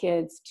young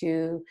kids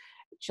to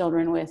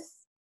children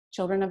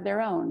of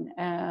their own,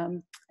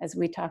 as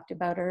we talked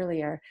about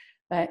earlier.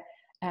 But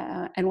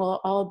and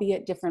we'll all be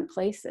at different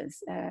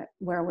places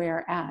where we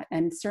are at.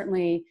 And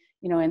certainly,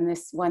 in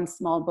this one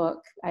small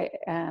book, I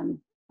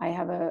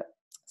have a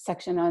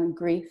section on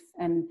grief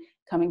and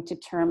coming to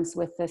terms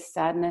with the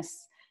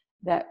sadness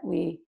that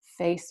we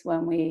face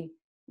when we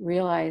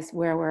realize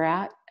where we're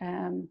at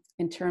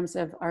in terms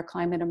of our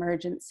climate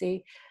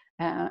emergency,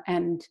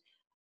 and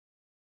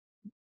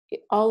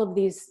all of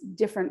these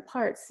different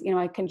parts.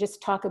 I can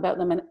just talk about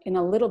them in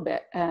a little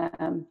bit.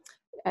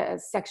 A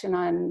section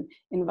on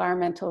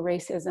environmental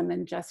racism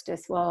and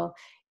justice. Well,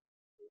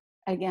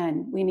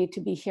 again, we need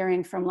to be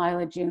hearing from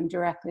Lyla June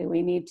directly.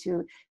 We need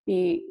to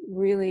be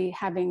really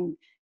having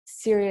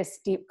serious,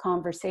 deep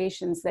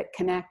conversations that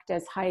connect,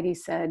 as Heidi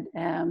said,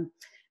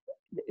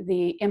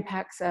 the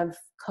impacts of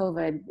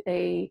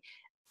COVID.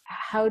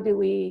 How do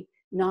we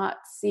not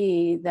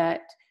see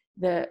that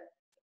the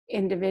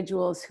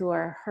individuals who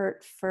are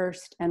hurt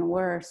first and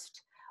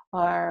worst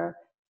are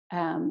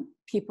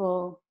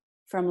people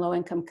from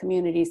low-income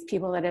communities,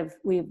 people that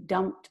we've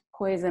dumped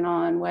poison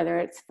on, whether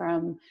it's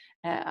from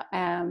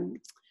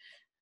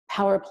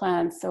power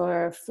plants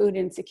or food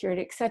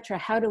insecurity, et cetera.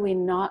 How do we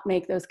not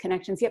make those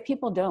connections? Yet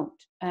people don't.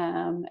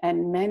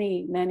 And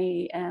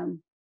many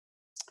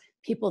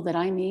people that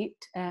I meet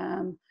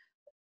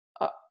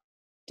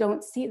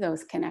don't see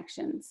those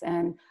connections.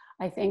 And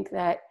I think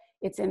that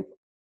it's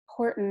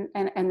important,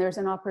 and there's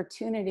an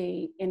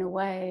opportunity in a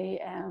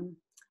way,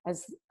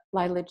 as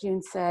Lyla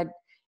June said,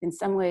 in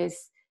some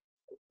ways,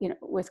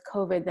 with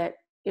COVID, that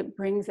it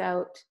brings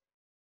out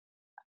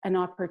an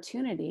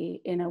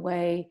opportunity in a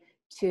way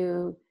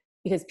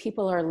because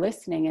people are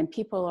listening and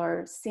people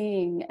are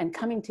seeing and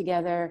coming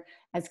together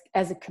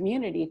as a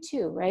community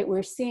too, right?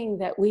 We're seeing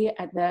that we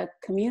at the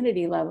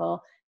community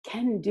level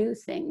can do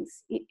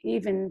things,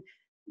 even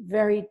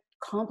very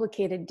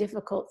complicated,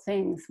 difficult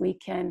things. We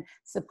can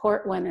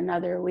support one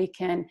another. We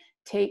can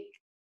take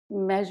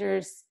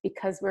measures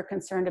because we're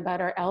concerned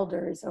about our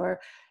elders,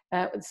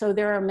 so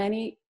there are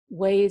many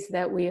ways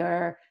that we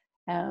are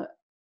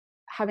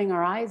having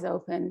our eyes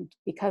opened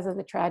because of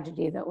the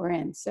tragedy that we're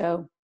in.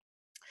 So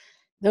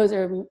those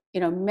are,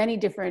 many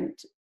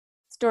different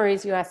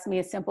stories. You asked me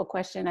a simple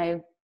question.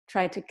 I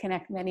tried to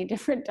connect many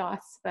different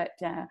dots, but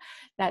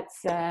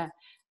that's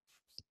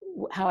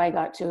how I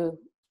got to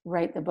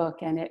write the book,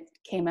 and it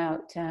came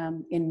out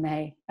in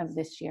May of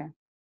this year.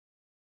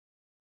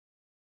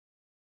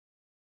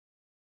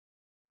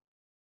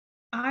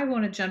 I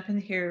want to jump in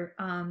here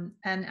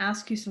and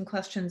ask you some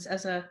questions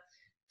as a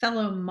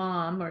fellow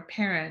mom or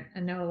parent. I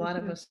know a lot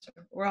of us,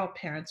 we're all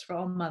parents, we're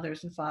all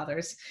mothers and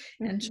fathers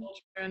and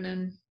children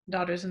and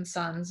daughters and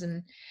sons.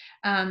 And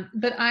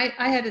but I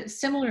had a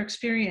similar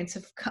experience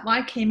of,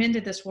 I came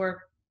into this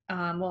work,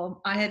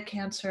 well, I had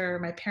cancer,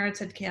 my parents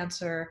had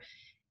cancer,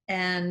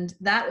 and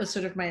that was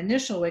sort of my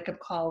initial wake-up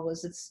call.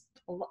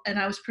 And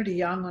I was pretty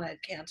young when I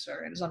had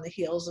cancer. It was on the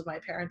heels of my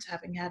parents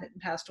having had it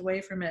and passed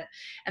away from it.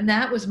 And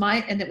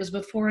and it was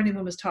before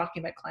anyone was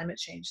talking about climate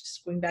change,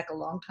 just going back a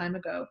long time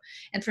ago.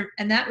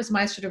 And that was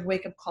my sort of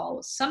wake-up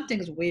call.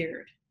 Something's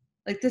weird.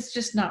 Like, this is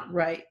just not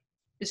right.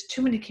 There's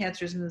too many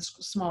cancers in this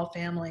small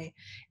family.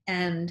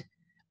 And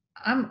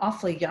I'm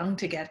awfully young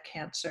to get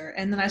cancer.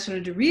 And then I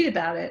started to read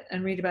about it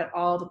and read about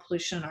all the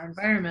pollution in our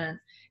environment.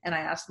 And I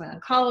asked my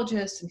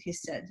oncologist, and he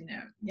said,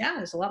 yeah,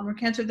 there's a lot more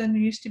cancer than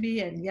there used to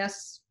be. And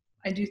yes,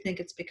 I do think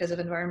it's because of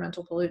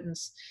environmental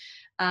pollutants.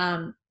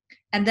 And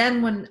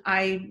then when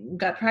I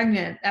got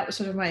pregnant, that was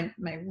sort of my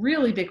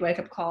really big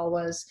wake-up call.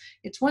 Was,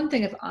 it's one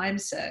thing if I'm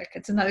sick.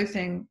 It's another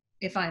thing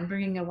if I'm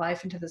bringing a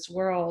life into this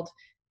world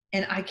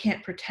and I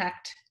can't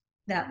protect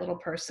that little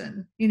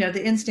person.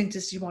 The instinct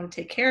is you want to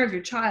take care of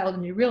your child,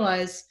 and you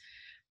realize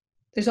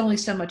there's only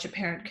so much a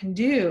parent can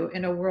do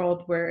in a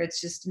world where it's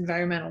just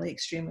environmentally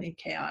extremely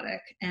chaotic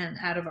and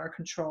out of our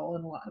control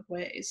in a lot of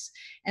ways.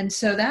 And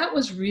so that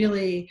was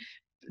really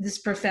this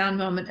profound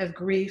moment of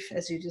grief,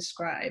 as you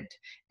described.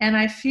 And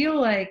I feel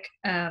like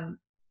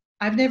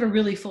I've never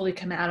really fully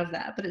come out of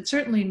that, but it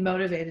certainly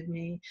motivated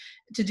me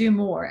to do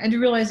more and to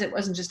realize it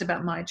wasn't just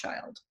about my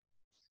child.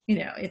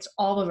 It's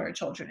all of our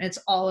children. It's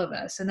all of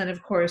us. And then,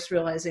 of course,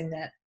 realizing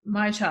that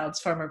my child's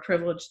far more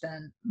privileged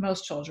than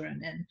most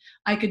children, and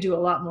I could do a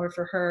lot more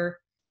for her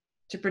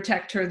to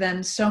protect her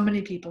than so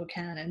many people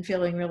can, and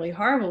feeling really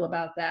horrible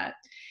about that.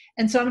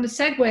 And so I'm going to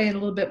segue in a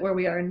little bit where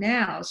we are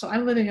now. So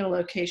I'm living in a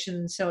location,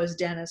 and so is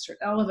Dennis, or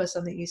all of us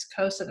on the East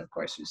Coast, and of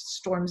course there's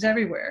storms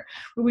everywhere,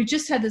 where we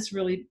just had this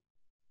really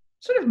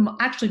sort of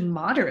actually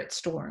moderate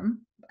storm,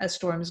 as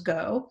storms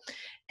go.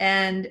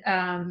 And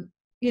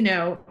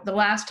the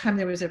last time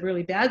there was a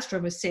really bad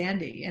storm was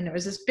Sandy, and there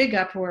was this big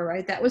uproar,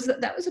 right? That was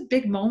a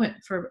big moment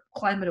for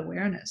climate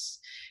awareness.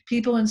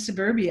 People in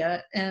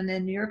suburbia and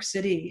in New York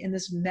City, in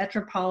this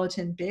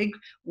metropolitan, big,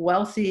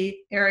 wealthy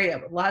area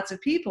with lots of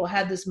people,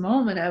 had this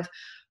moment of,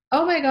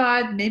 oh my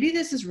God, maybe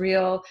this is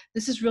real.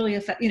 This is really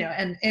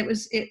and it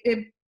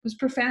was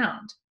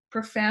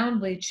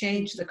profoundly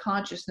changed the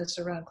consciousness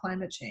around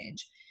climate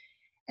change.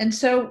 And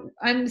so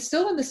I'm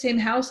still in the same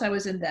house I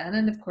was in then.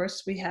 And of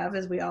course we have,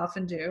 as we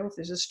often do, if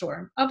there's a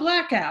storm, a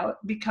blackout,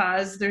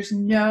 because there's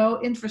no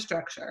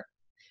infrastructure,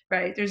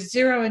 right? There's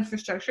zero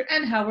infrastructure.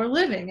 And how we're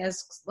living,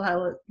 as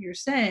Lyla, you're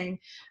saying,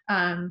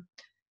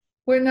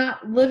 we're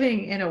not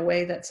living in a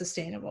way that's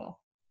sustainable.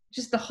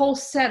 Just the whole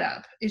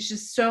setup is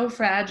just so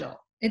fragile.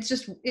 It's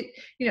just,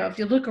 if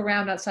you look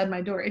around outside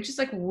my door, it's just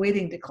like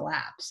waiting to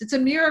collapse. It's a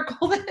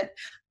miracle that,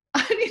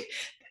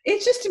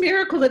 it's just a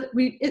miracle that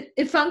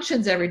it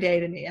functions every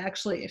day to me,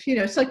 actually. If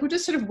it's like we're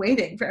just sort of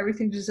waiting for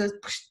everything to just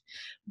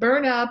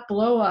burn up,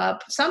 blow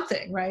up,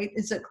 something, right?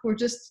 It's like we're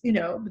just,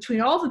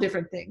 between all the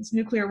different things,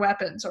 nuclear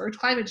weapons or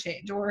climate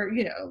change, or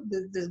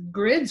the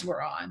grids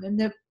we're on, and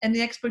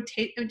the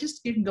exploitation.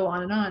 Just, you can go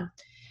on and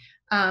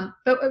on.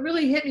 But what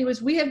really hit me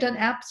was we have done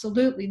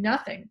absolutely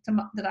nothing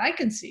that I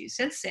can see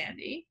since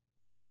Sandy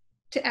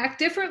to act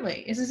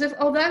differently. It's as if,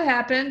 oh, that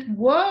happened.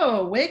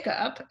 Whoa, wake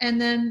up, and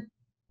then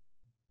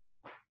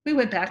we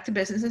went back to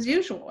business as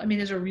usual. I mean,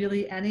 is there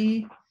really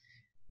any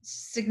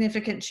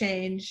significant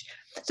change?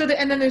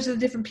 And then there's the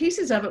different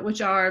pieces of it,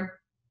 which are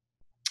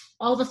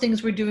all the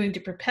things we're doing to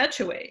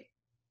perpetuate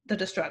the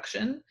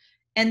destruction,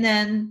 and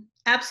then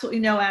absolutely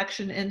no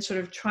action in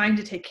sort of trying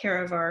to take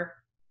care of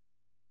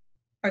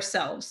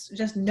ourselves,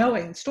 just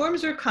knowing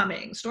storms are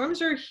coming, storms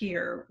are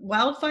here,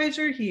 wildfires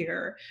are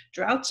here,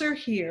 droughts are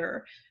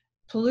here,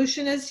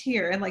 pollution is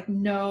here, and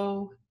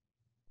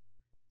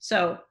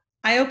so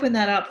I open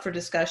that up for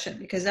discussion,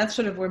 because that's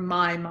sort of where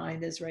my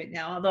mind is right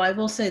now. Although I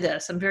will say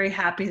this, I'm very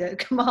happy that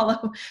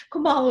Kamala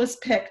was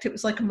picked. It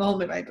was like a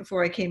moment right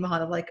before I came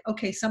on of like,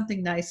 okay,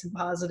 something nice and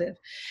positive.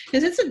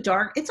 Because it's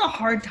a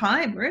hard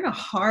time. We're in a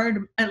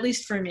hard, at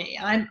least for me,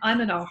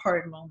 I'm in a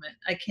hard moment.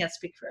 I can't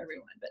speak for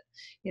everyone, but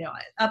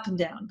up and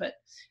down. But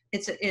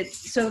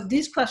it's so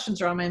these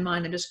questions are on my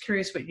mind. I'm just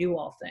curious what you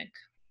all think.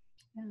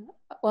 Yeah.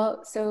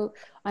 Well, so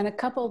on a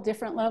couple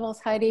different levels,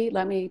 Heidi,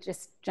 let me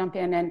just jump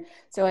in. And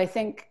so I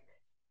think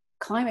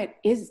climate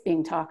is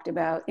being talked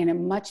about in a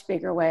much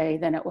bigger way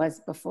than it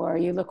was before.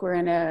 You look, we're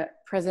in a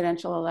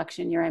presidential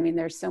election year. I mean,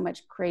 there's so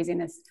much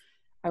craziness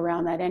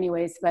around that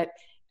anyways, but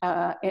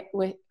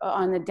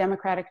on the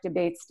Democratic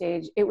debate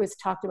stage, it was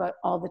talked about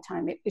all the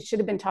time. It should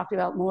have been talked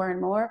about more and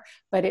more,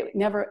 but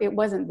it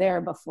wasn't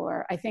there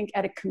before. I think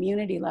at a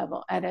community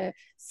level, at a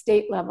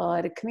state level,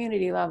 at a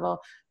community level,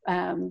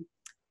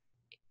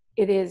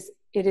 it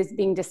is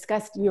being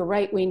discussed. You're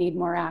right, we need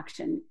more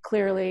action.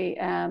 Clearly,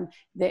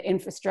 the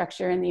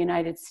infrastructure in the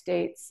United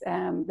States,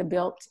 the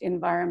built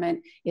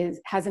environment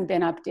hasn't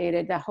been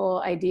updated. The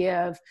whole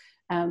idea of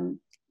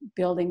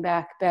building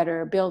back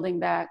better, building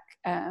back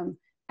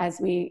as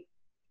we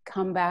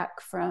come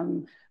back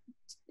from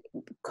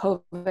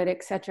COVID,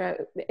 et cetera,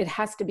 it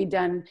has to be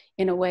done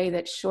in a way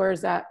that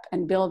shores up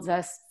and builds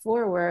us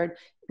forward,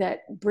 that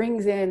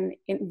brings in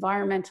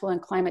environmental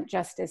and climate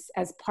justice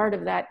as part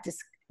of that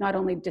not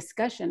only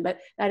discussion, but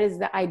that is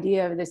the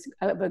idea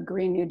of a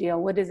Green New Deal.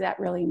 What does that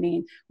really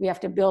mean? We have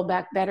to build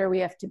back better. We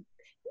have to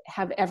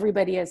have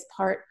everybody as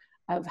part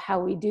of how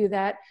we do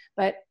that.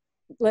 But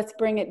let's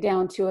bring it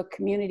down to a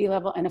community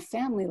level and a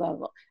family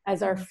level.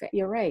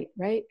 You're right?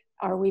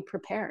 Are we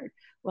prepared?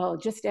 Well,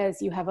 just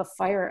as you have a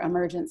fire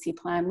emergency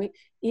plan,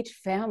 each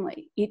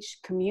family, each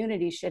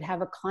community should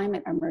have a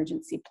climate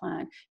emergency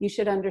plan. You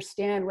should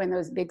understand when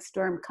those big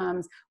storm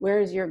comes, where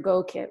is your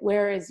go kit?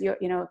 Where is your,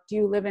 do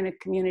you live in a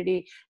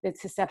community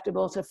that's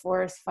susceptible to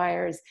forest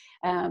fires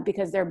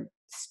because they're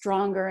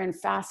stronger and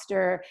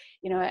faster,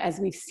 as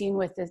we've seen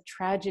with the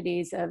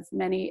tragedies of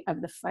many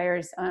of the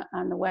fires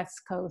on the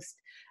West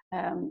Coast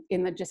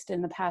in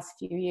the past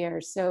few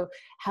years. So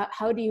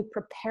how do you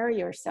prepare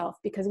yourself?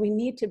 Because we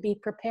need to be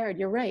prepared.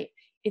 You're right.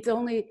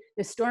 The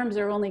storms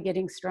are only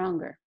getting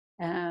stronger.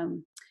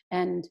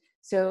 And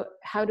so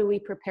how do we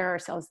prepare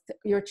ourselves?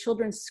 Your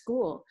children's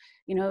school,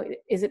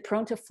 is it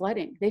prone to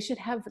flooding? They should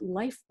have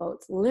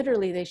lifeboats.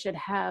 Literally, they should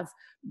have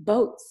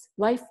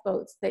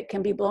lifeboats that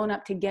can be blown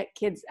up to get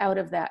kids out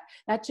of that.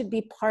 That should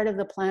be part of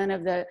the plan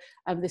of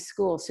the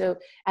school. So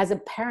as a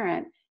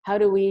parent, how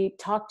do we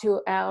talk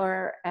to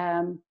our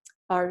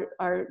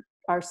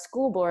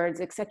school boards,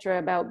 et cetera,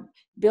 about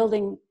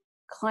building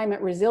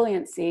climate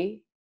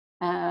resiliency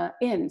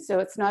so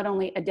it's not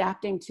only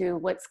adapting to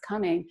what's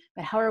coming,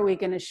 but how are we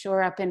going to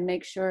shore up and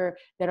make sure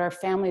that our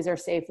families are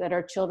safe, that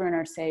our children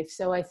are safe?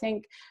 So I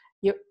think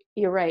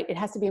you're right. It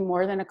has to be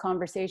more than a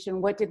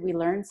conversation. What did we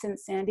learn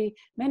since Sandy?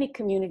 Many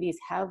communities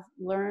have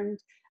learned,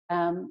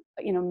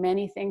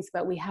 many things,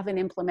 but we haven't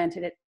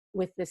implemented it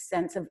with this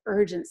sense of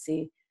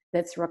urgency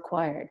that's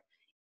required.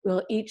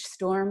 Will each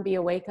storm be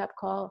a wake-up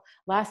call?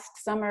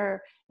 Last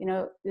summer,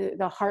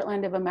 the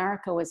heartland of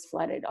America was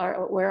flooded,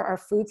 where our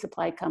food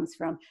supply comes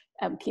from.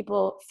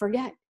 People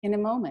forget in a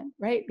moment,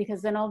 right?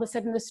 Because then all of a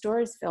sudden the store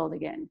is filled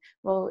again.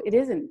 Well, it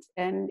isn't,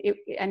 and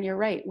you're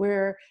right.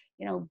 We're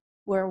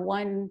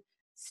one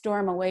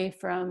storm away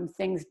from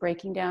things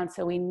breaking down.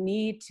 So we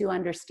need to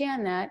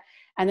understand that,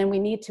 and then we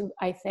need to,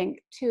 I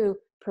think, to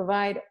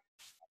provide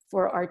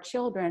for our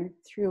children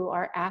through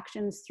our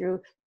actions, through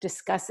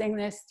discussing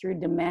this, through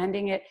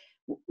demanding it.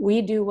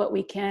 We do what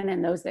we can,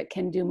 and those that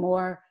can do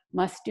more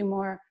must do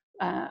more.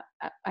 I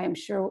am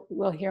sure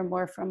we'll hear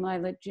more from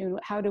Lyla June.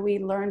 How do we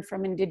learn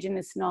from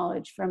Indigenous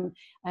knowledge?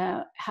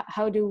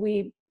 How do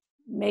we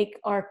make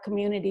our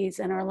communities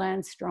and our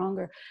land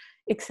stronger,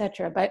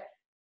 etc. But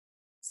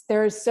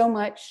there is so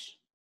much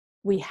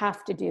we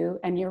have to do,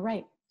 and you're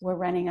right, we're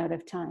running out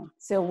of time.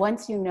 So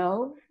once you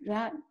know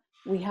that,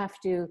 we have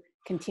to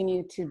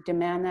continue to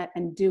demand that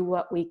and do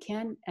what we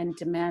can, and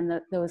demand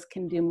that those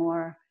can do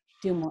more,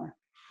 do more.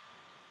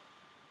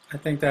 I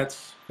think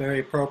that's very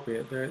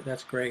appropriate.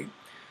 That's great.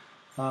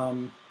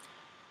 And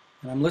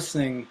I'm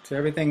listening to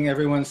everything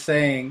everyone's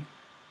saying,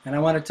 and I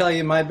want to tell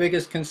you my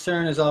biggest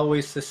concern is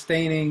always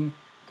sustaining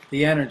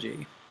the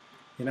energy.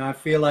 I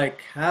feel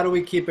like, how do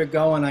we keep it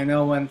going? I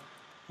know when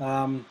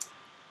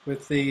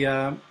with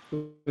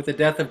the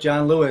death of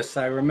John Lewis,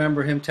 I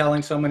remember him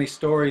telling so many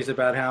stories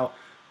about how,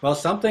 well,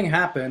 something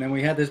happened and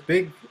we had this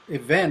big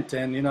event,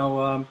 and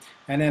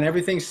and then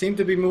everything seemed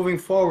to be moving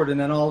forward, and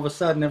then all of a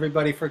sudden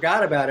everybody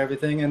forgot about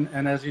everything,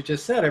 and as you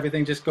just said,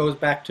 everything just goes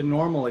back to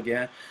normal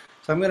again.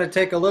 So I'm going to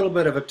take a little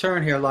bit of a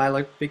turn here,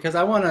 Lyla, because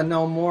I want to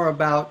know more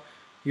about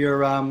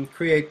your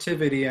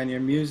creativity and your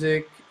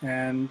music,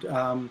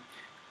 and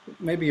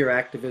maybe your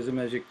activism,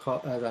 as we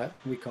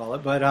call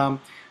it. But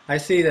I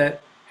see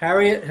that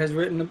Harriet has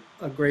written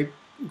a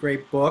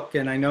great book,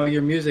 and I know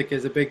your music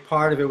is a big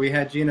part of it. We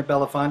had Gina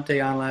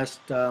Belafonte on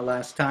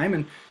last time,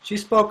 and she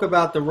spoke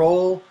about the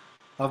role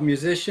of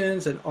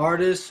musicians and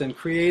artists and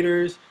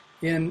creators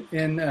and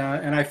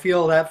I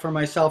feel that for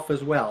myself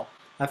as well.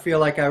 I feel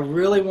like I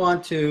really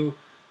want to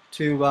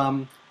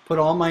put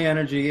all my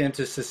energy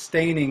into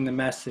sustaining the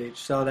message,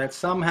 so that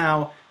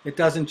somehow it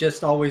doesn't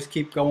just always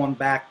keep going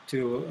back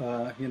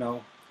to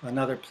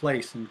another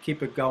place, and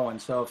keep it going.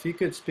 So if you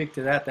could speak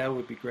to that, that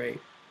would be great.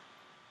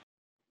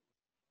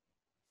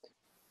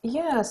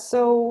 Yeah,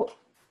 so,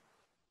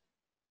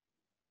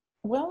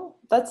 well,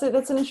 that's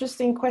an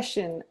interesting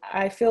question.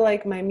 I feel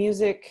like my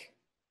music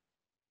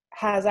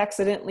has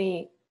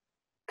accidentally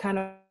kind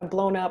of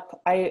blown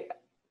up.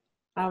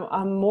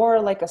 I'm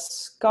more like a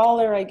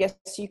scholar, I guess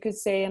you could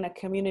say, and a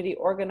community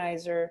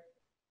organizer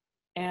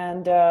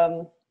And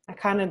I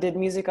kind of did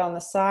music on the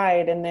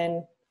side, and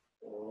then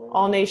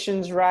All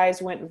Nations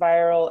Rise went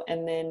viral,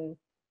 and then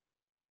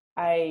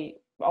I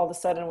all of a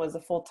sudden was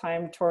a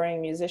full-time touring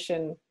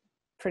musician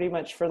pretty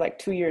much for like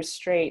 2 years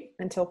straight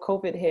until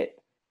COVID hit,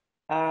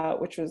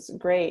 which was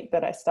great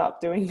that I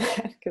stopped doing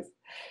that, because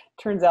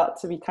it turns out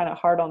to be kind of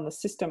hard on the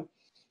system.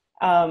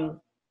 But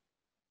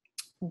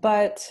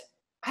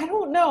I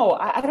don't know.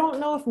 I don't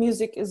know if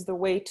music is the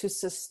way to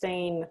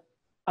sustain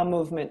a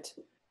movement.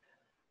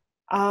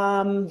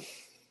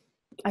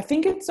 I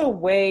think it's a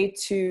way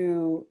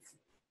to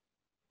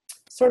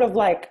sort of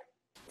like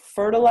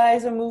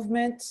fertilize a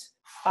movement,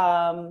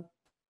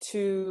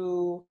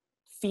 to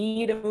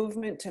feed a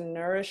movement, to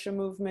nourish a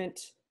movement.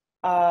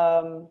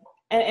 And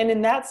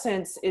in that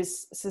sense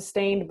is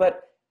sustained,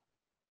 but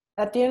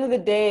at the end of the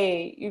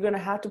day, you're going to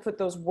have to put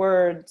those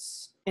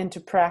words into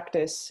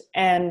practice.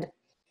 And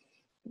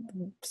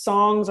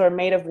songs are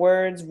made of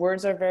words.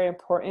 Words are very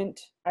important.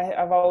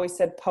 I've always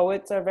said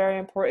poets are very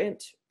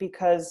important,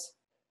 because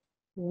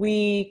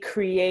we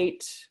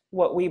create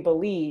what we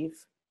believe.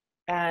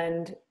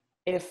 And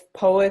if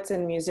poets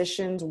and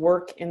musicians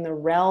work in the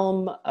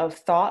realm of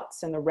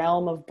thoughts and the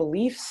realm of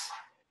beliefs,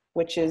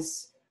 which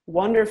is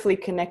wonderfully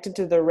connected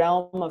to the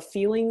realm of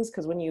feelings,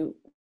 because when you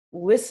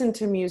listen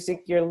to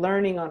music, you're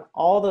learning on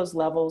all those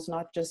levels,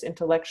 not just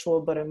intellectual,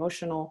 but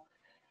emotional.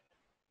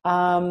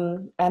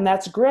 And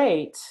that's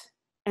great.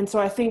 And so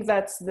I think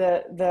that's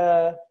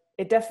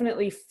it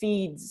definitely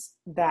feeds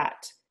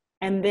that.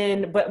 And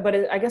then,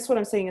 but I guess what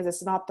I'm saying is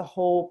it's not the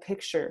whole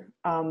picture.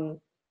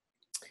 And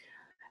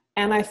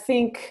I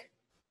think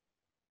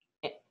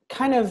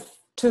kind of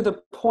to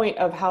the point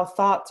of how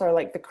thoughts are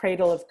like the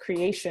cradle of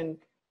creation,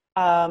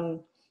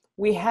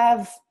 we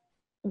have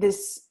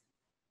this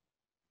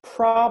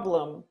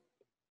problem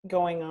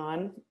going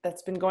on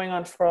that's been going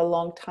on for a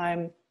long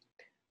time,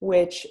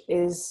 which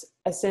is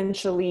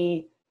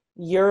essentially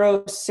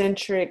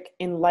Eurocentric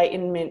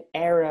Enlightenment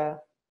era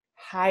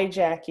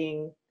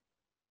hijacking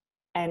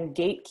and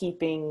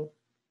gatekeeping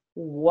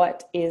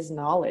what is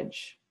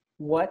knowledge,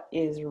 what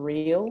is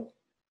real,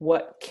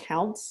 what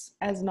counts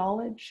as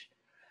knowledge.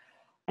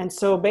 And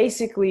so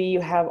basically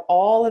you have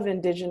all of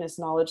indigenous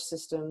knowledge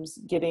systems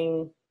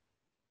getting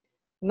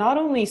not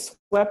only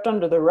swept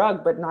under the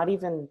rug, but not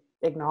even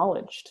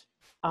acknowledged.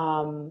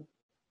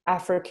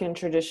 African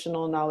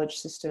traditional knowledge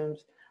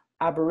systems,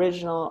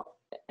 Aboriginal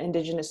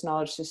indigenous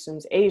knowledge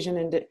systems,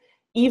 Asian,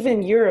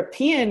 even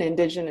European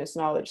indigenous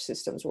knowledge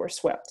systems were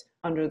swept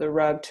under the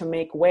rug to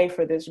make way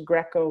for this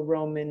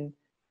Greco-Roman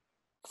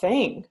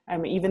thing. I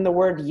mean, even the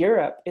word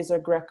Europe is a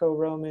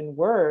Greco-Roman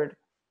word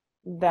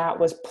that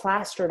was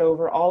plastered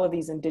over all of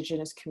these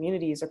indigenous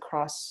communities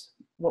across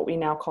what we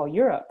now call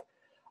Europe.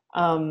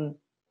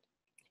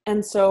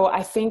 And so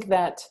I think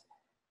that,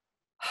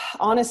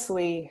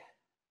 honestly,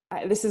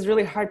 this is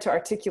really hard to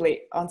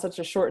articulate on such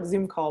a short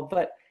Zoom call,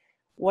 but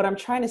what I'm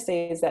trying to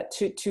say is that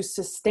to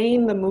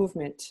sustain the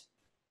movement,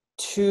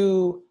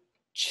 to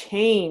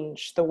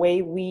change the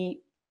way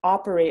we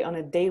operate on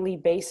a daily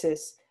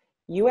basis,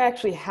 you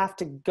actually have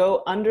to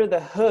go under the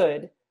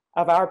hood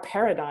of our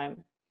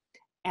paradigm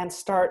and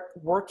start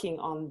working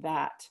on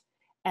that.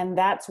 And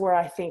that's where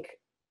I think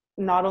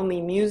not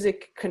only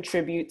music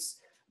contributes,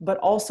 but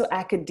also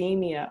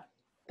academia.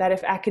 That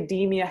if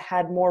academia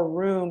had more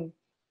room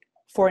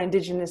for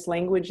indigenous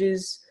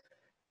languages,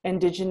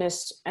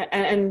 indigenous,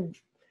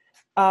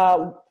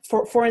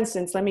 for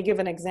instance, let me give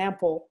an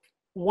example.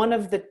 One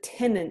of the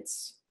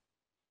tenets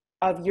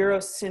of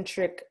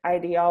Eurocentric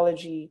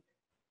ideology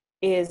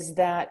is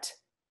that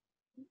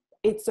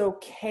it's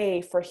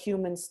okay for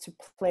humans to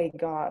play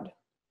God,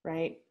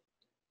 right?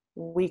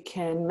 We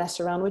can mess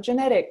around with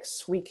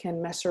genetics. We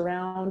can mess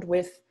around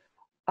with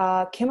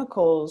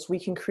chemicals. We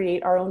can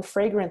create our own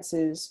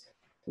fragrances.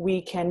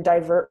 We can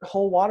divert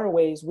whole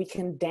waterways. We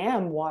can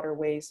dam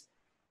waterways.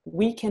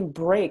 We can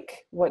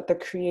break what the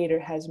Creator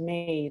has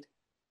made.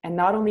 And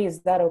not only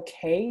is that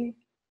okay,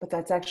 but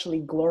that's actually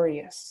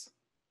glorious.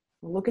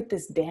 Look at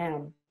this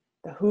dam,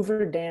 the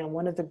Hoover Dam,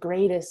 one of the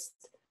greatest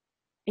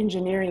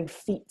engineering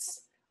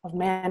feats of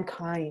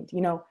mankind.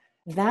 You know,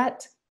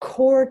 that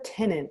core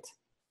tenet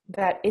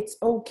that it's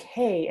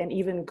okay and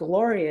even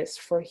glorious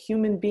for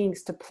human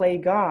beings to play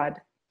God,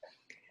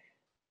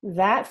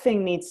 that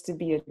thing needs to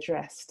be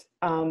addressed.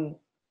 And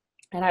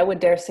I would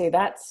dare say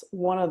that's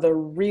one of the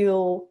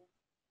real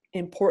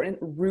important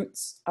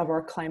roots of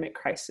our climate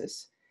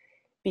crisis,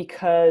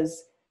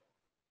 because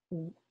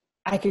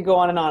I could go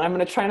on and on. I'm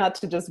going to try not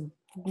to just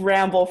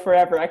ramble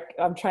forever.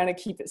 I'm trying to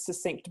keep it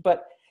succinct,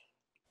 but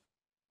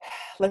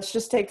let's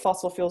just take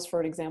fossil fuels for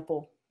an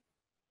example.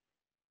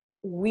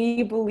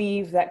 We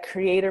believe that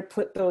Creator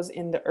put those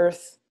in the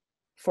earth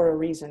for a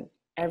reason.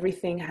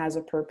 Everything has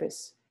a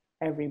purpose.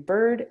 Every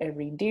bird,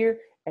 every deer,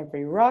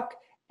 every rock,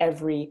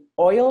 every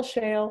oil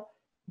shale,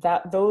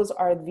 that those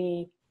are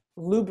the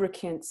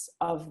lubricants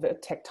of the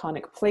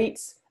tectonic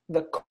plates.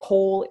 The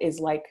coal is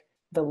like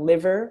the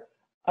liver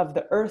of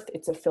the earth.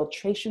 It's a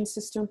filtration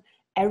system.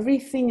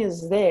 Everything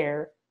is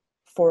there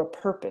for a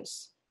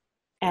purpose.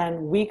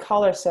 And we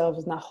call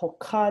ourselves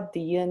Nahoka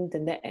Diyen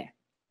Dene.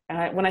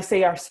 And when I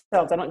say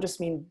ourselves, I don't just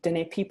mean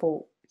Dene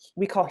people.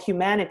 We call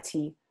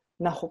humanity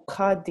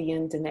Nahoka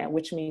Diyen Dene,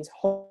 which means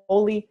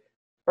holy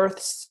earth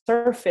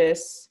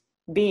surface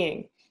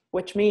being,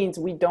 which means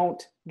we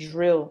don't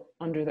drill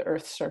under the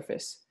earth's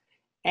surface.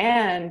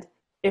 And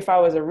if I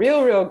was a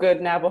real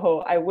good Navajo,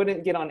 I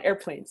wouldn't get on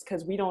airplanes,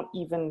 because we don't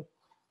even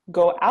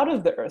go out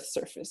of the earth's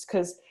surface.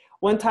 Because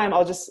one time,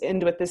 I'll just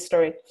end with this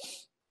story.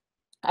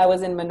 I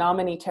was in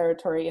Menominee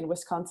territory in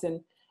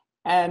Wisconsin,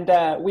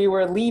 and we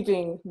were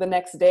leaving the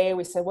next day.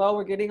 We said, well,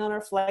 we're getting on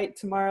our flight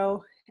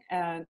tomorrow.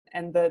 And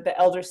the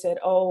elder said,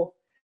 oh,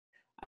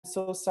 I'm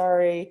so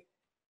sorry.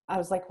 I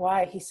was like,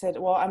 why? He said,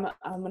 well,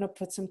 I'm going to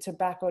put some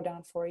tobacco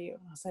down for you.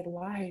 I said,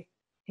 why?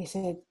 He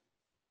said,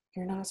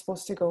 you're not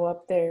supposed to go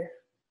up there.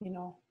 You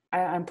know,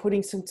 I'm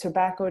putting some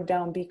tobacco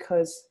down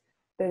because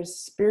there's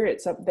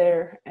spirits up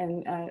there,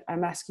 and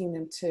I'm asking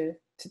them to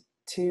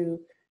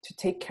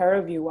take care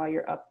of you while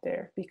you're up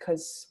there,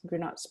 because you're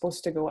not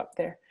supposed to go up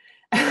there.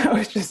 I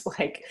was just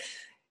like,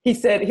 he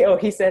said,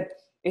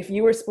 if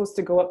you were supposed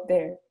to go up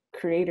there,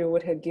 Creator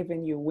would have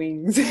given you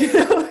wings. You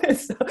know?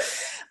 So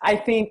I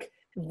think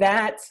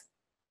that,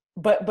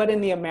 but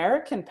in the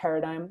American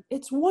paradigm,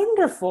 it's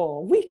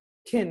wonderful. We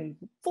can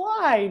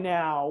fly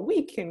now.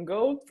 We can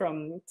go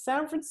from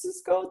San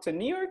Francisco to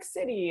New York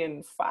City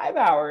in 5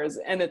 hours.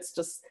 And it's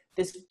just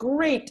this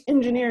great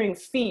engineering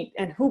feat.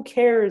 And who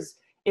cares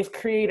if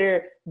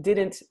Creator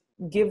didn't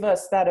give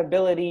us that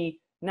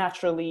ability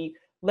naturally?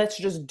 Let's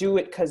just do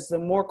it, because the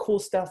more cool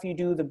stuff you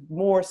do, the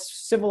more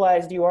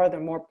civilized you are, the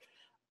more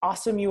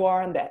awesome you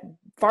are, and that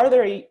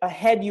farther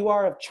ahead you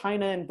are of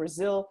China and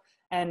Brazil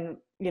and,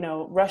 you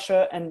know,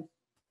 Russia, and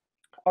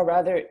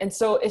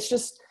so it's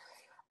just,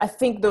 I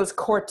think those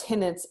core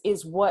tenets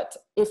is what,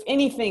 if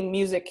anything,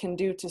 music can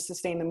do to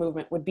sustain the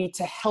movement, would be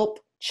to help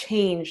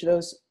change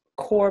those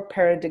core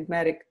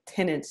paradigmatic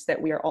tenets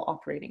that we are all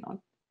operating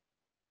on.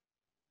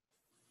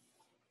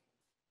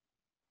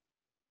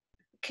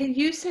 Can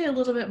you say a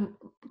little bit,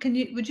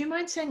 would you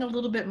mind saying a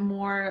little bit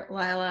more,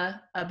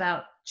 Lyla,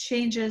 about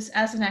changes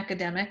as an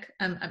academic?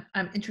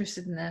 I'm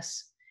interested in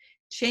this.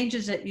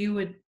 Changes that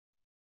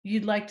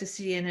you'd like to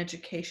see in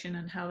education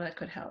and how that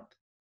could help.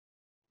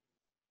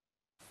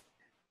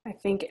 I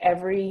think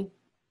every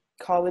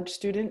college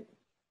student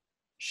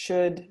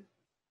should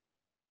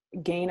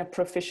gain a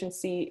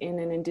proficiency in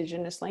an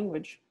Indigenous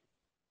language.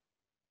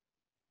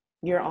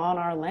 You're on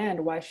our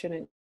land, why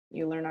shouldn't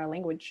you learn our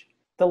language?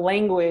 The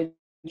language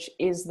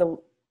is the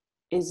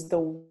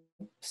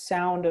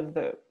sound of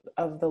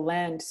the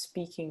land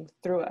speaking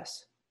through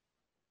us.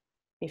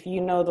 If you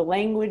know the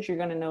language, you're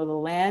going to know the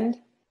land,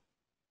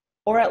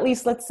 or at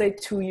least, let's say,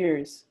 2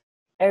 years.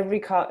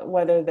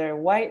 Whether they're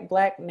white,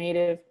 black,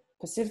 native,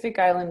 Pacific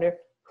Islander,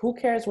 who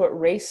cares what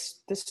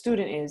race the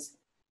student is,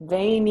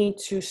 they need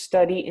to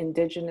study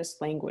Indigenous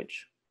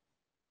language.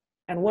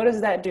 And what does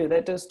that do?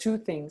 That does two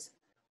things.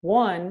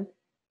 One,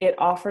 it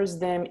offers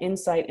them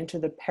insight into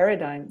the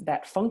paradigm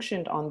that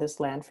functioned on this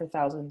land for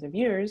thousands of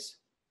years,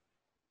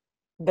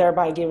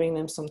 thereby giving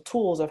them some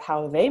tools of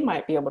how they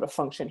might be able to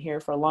function here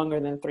for longer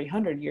than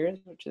 300 years,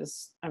 which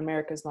is,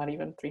 America's not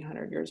even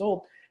 300 years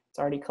old. It's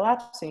already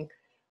collapsing.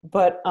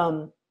 But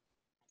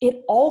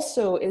it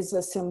also is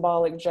a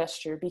symbolic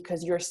gesture,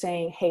 because you're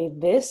saying, hey,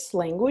 this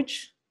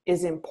language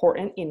is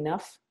important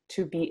enough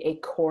to be a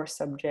core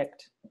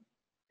subject.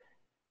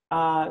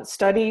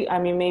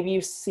 Maybe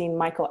you've seen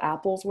Michael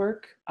Apple's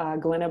work,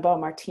 Glenaba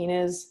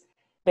Martinez.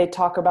 They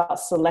talk about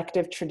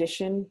selective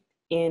tradition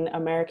in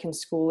American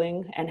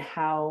schooling, and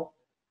how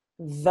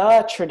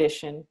the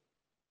tradition,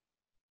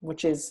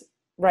 which is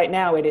right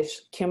now, it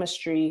is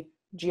chemistry,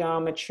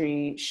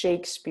 geometry,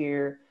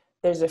 Shakespeare.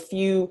 There's a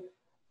few,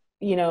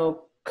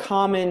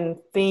 common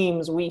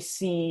themes we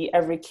see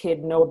every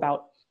kid know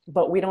about,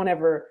 but we don't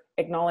ever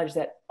acknowledge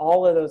that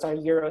all of those are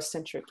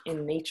Eurocentric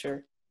in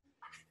nature.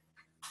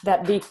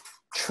 That the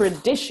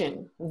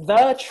tradition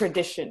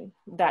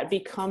that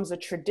becomes a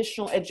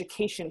traditional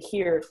education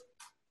here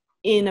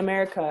in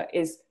America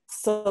is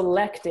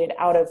selected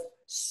out of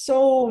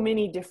so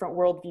many different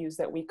worldviews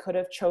that we could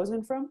have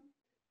chosen from.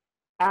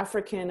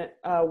 African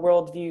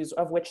worldviews,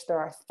 of which there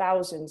are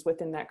thousands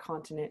within that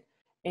continent.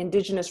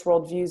 Indigenous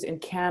worldviews in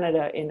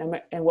Canada, in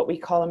what we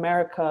call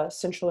America,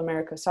 Central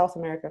America, South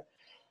America,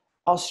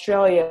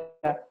 Australia.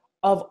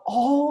 Of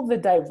all the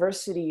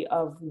diversity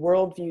of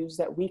worldviews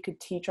that we could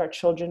teach our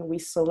children, we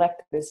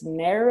select this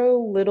narrow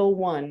little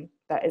one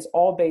that is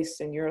all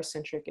based in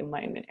Eurocentric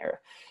Enlightenment era.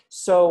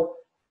 So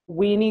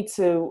we need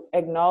to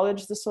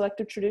acknowledge the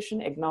selective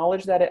tradition,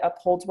 acknowledge that it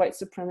upholds white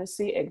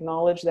supremacy,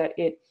 acknowledge that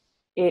it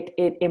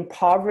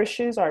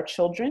impoverishes our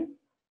children.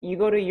 You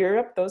go to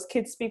Europe, those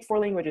kids speak 4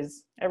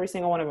 languages, every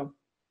single one of them.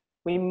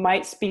 We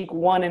might speak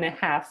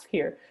 1.5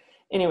 here.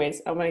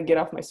 Anyways, I'm going to get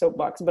off my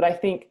soapbox, but I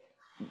think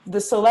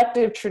the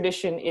selective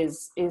tradition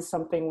is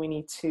something we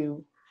need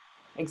to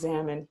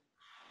examine.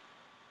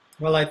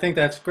 Well, I think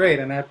that's great,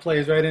 and that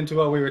plays right into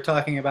what we were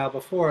talking about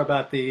before,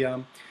 about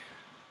the,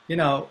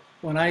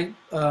 when I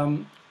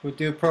would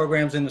do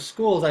programs in the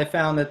schools, I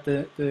found that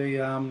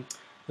the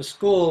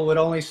school would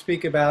only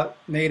speak about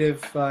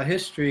Native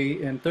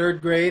history in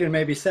third grade and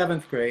maybe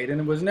seventh grade,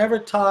 and it was never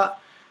taught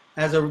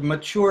as a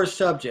mature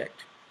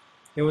subject.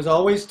 It was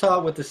always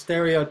taught with the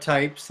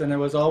stereotypes, and it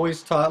was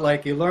always taught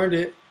like you learned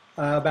it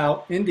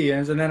about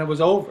Indians, and then it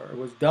was over. It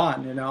was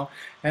done, you know.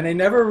 And they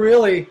never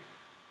really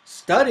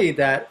studied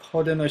that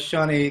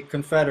Haudenosaunee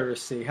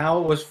Confederacy, how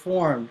it was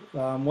formed,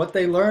 what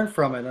they learned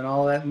from it, and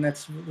all that. And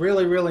that's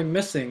really, really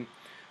missing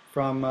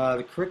from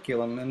the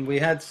curriculum. And we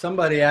had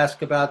somebody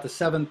ask about the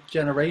seventh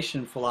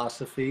generation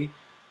philosophy.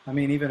 I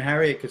mean, even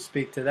Harriet could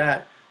speak to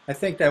that. I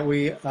think that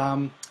we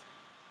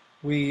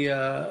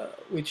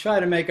try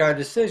to make our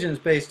decisions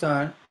based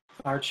on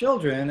our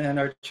children and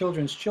our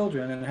children's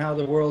children and how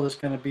the world is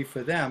going to be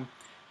for them.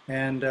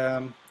 And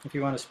if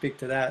you want to speak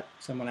to that,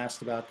 someone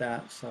asked about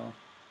that. So,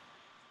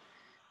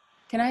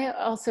 can I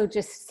also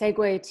just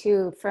segue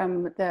too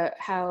from the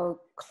how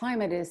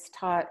climate is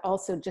taught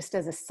also just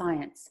as a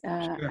science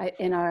sure.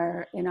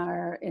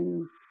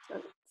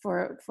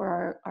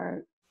 For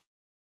our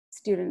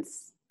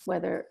students,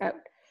 whether at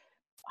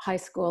high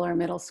school or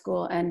middle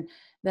school, and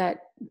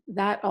that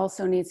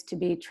also needs to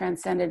be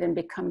transcended and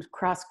become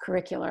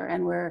cross-curricular,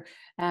 and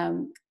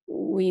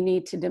we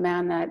need to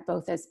demand that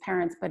both as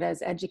parents but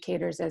as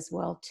educators as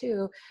well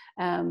too,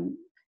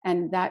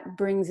 and that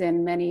brings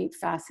in many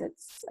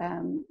facets.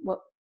 And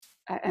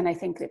I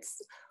think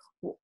it's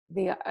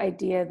the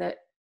idea that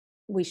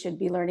we should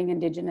be learning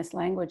Indigenous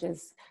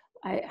languages.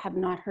 I have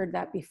not heard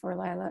that before,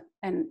 Lyla,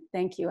 and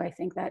thank you. I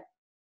think that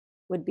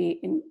would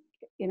be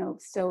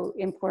so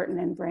important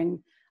and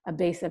bring a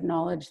base of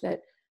knowledge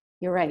that,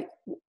 you're right,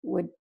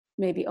 would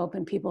maybe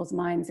open people's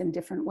minds in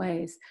different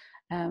ways.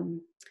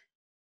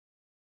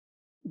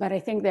 But I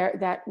think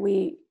that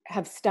we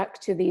have stuck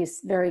to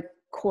these very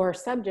core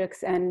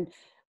subjects and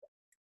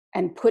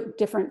put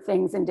different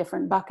things in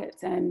different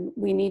buckets. And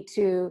we need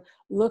to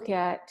look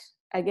at,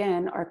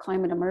 again, our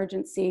climate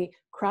emergency,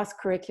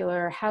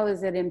 cross-curricular, how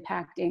is it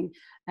impacting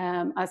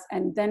us,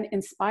 and then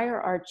inspire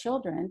our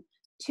children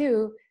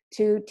to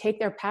take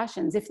their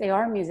passions, if they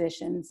are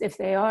musicians, if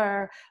they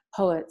are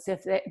poets,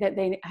 that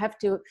they have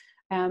to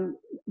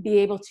be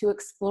able to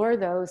explore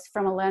those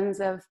from a lens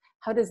of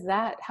how is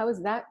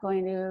that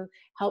going to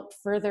help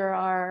further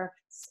our,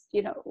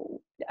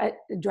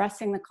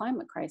 addressing the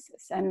climate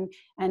crisis, and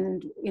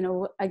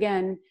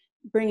again,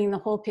 bringing the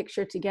whole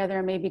picture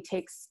together maybe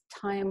takes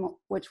time,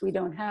 which we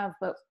don't have,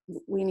 but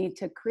we need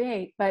to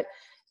create, but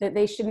that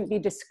they shouldn't be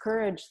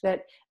discouraged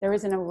that there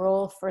isn't a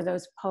role for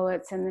those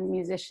poets and the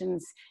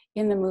musicians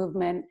in the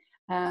movement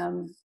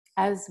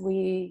as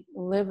we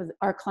live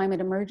our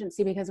climate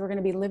emergency, because we're going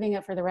to be living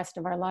it for the rest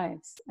of our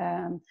lives.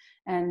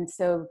 And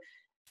so,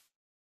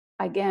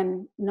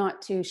 again,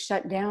 not to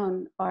shut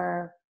down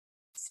our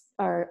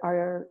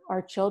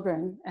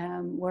children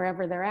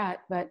wherever they're at,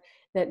 but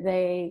that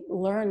they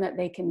learn that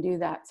they can do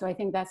that. So I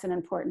think that's an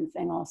important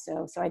thing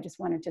also. So I just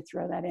wanted to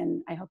throw that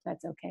in. I hope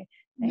that's okay.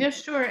 Yeah,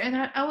 sure. And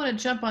I want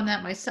to jump on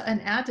that myself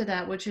and add to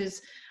that, which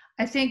is,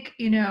 I think,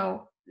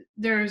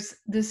 there's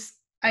this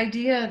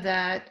idea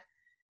that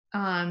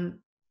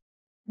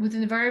with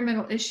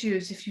environmental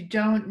issues, if you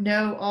don't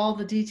know all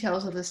the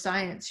details of the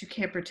science, you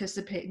can't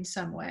participate in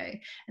some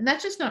way. And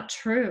that's just not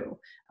true.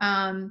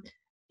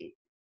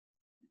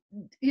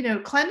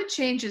 Climate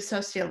change is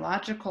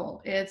sociological.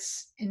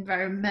 It's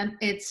environment.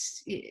 It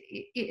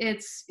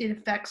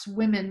affects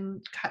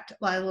women,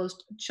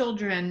 Lila's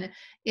children.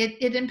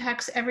 It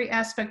impacts every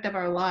aspect of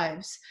our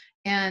lives,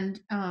 and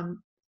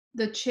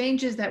the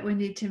changes that we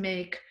need to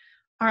make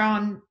are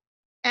on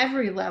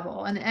every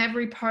level and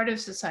every part of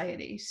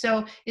society.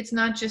 So it's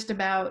not just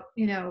about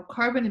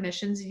carbon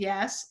emissions.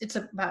 Yes, it's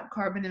about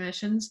carbon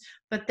emissions,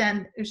 but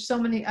then there's so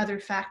many other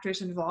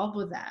factors involved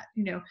with that.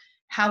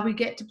 How we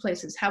get to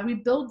places, how we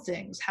build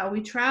things, how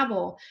we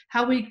travel,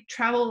 how we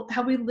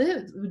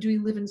live. Do we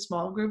live in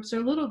small groups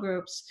or little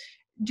groups?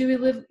 Do we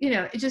live,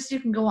 it just, you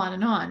can go on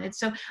and on. And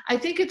so I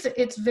think it's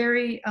a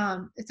very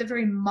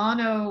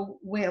mono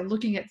way of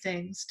looking at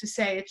things to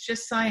say it's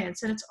just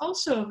science. And it's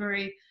also a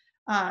very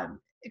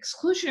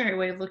exclusionary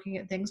way of looking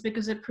at things,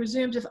 because it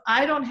presumes if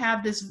I don't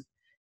have this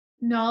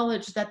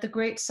knowledge that the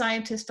great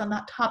scientist on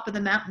the top of the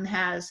mountain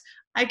has,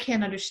 I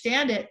can't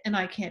understand it and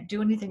I can't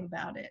do anything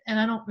about it. And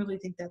I don't really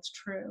think that's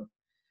true.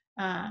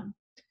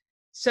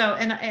 So,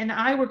 and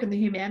I work in the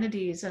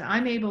humanities, and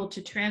I'm able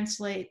to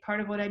translate.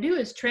 Part of what I do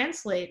is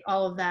translate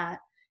all of that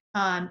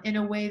in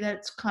a way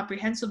that's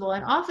comprehensible.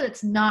 And often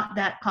it's not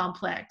that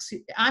complex.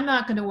 I'm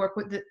not going to work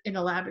with it in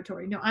a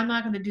laboratory. No, I'm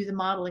not going to do the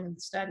modeling and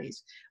the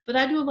studies, but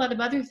I do a lot of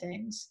other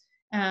things.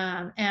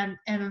 And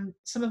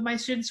some of my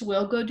students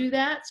will go do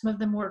that. Some of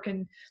them work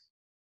in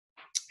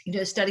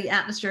study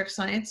atmospheric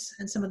science,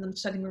 and some of them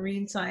study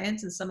marine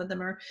science, and some of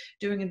them are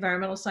doing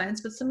environmental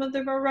science, but some of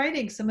them are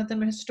writing, some of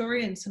them are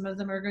historians, some of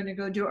them are going to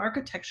go do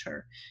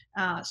architecture.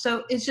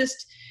 So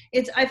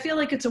I feel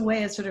like it's a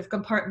way of sort of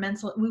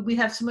we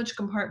have so much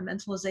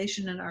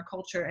compartmentalization in our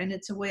culture, and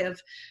it's a way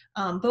of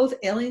both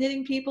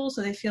alienating people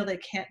so they feel they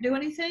can't do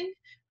anything,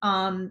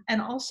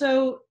 and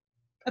also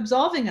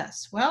absolving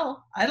us.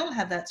 Well, I don't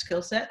have that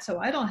skill set, so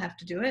I don't have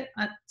to do it.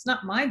 It's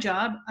not my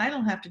job. I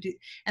don't have to do,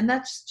 and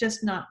that's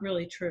just not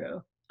really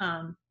true.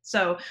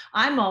 So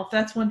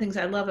that's one of the things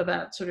I love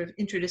about sort of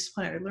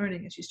interdisciplinary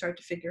learning is you start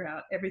to figure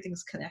out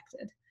everything's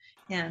connected,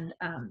 and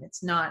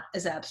it's not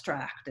as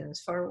abstract and as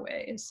far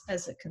away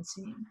as it can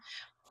seem.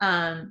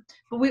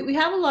 But we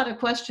have a lot of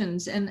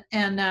questions, and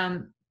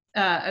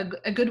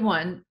a good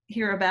one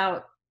here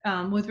about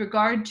with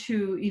regard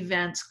to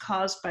events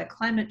caused by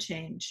climate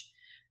change,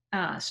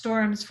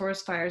 storms,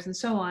 forest fires, and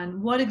so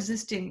on. What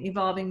existing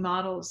evolving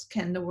models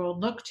can the world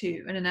look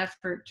to in an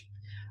effort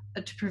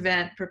to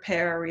prevent,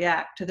 prepare, or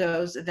react to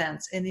those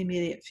events in the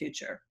immediate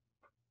future?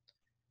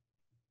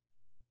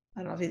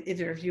 I don't know if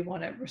either of you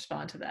want to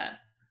respond to that.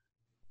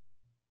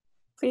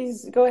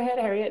 Please go ahead,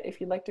 Harriet,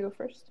 if you'd like to go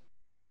first.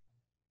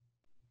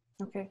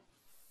 Okay.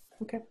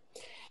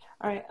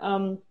 All right.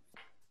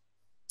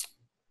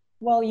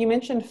 Well, you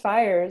mentioned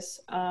fires.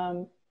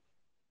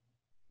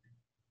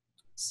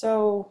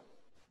 So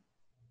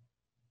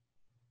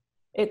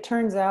it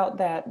turns out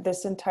that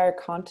this entire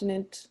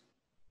continent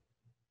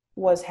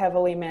was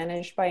heavily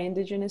managed by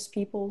indigenous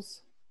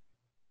peoples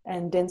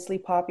and densely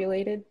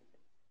populated.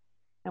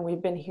 And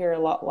we've been here a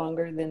lot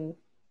longer than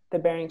the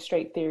Bering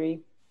Strait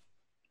theory.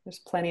 There's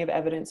plenty of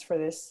evidence for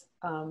this.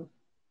 And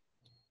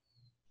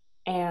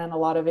a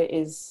lot of it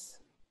is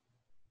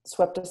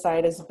swept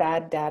aside as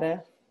bad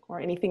data or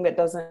anything that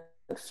doesn't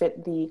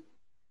fit to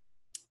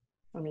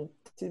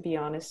be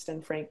honest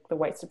and frank, the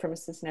white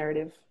supremacist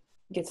narrative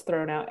gets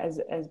thrown out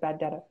as bad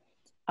data.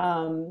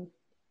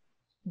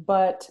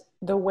 But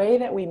the way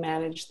that we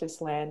manage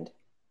this land,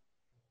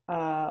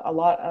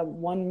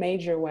 one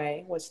major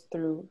way was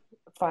through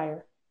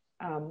fire.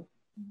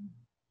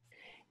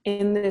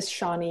 In this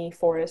Shawnee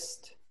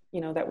forest,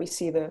 that we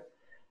see the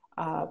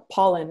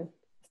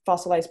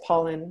fossilized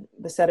pollen,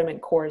 the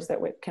sediment cores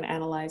that we can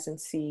analyze and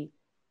see,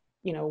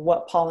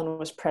 what pollen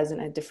was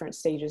present at different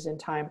stages in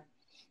time.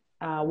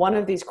 One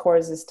of these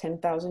cores is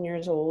 10,000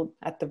 years old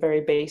at the very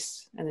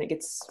base, and it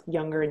gets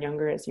younger and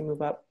younger as you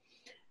move up.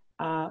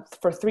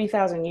 For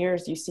 3,000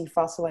 years, you see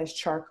fossilized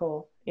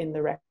charcoal in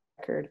the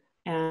record.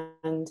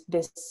 And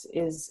this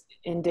is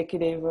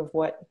indicative of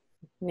what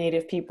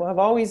Native people have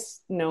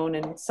always known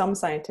and some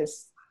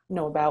scientists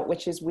know about,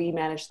 which is we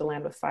manage the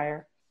land with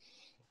fire.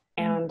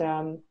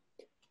 And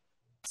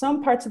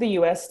some parts of the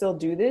US still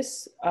do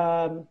this.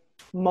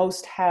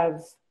 Most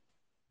have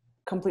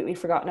completely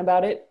forgotten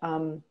about it.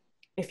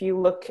 If you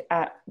look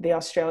at the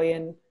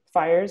Australian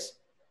fires,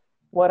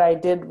 what I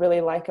did really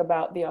like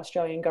about the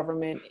Australian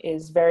government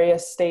is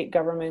various state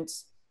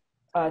governments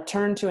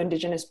turned to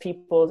indigenous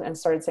peoples and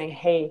started saying,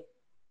 hey,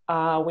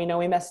 we know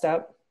we messed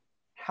up.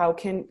 How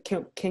can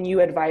you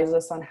advise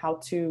us on how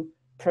to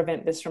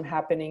prevent this from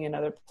happening in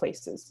other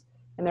places?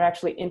 And they're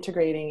actually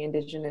integrating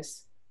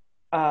indigenous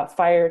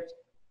fire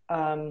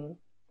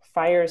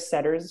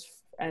setters,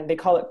 and they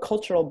call it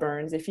cultural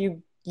burns. If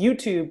you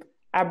YouTube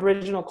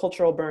Aboriginal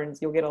cultural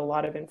burns, you'll get a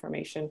lot of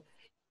information.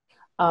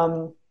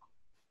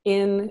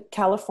 In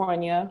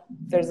California,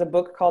 there's a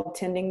book called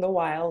Tending the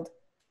Wild,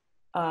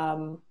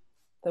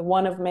 the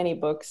one of many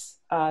books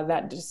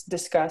that just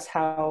discuss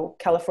how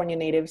California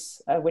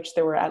natives, which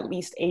there were at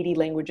least 80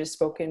 languages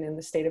spoken in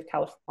the state of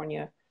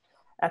California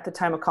at the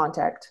time of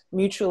contact,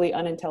 mutually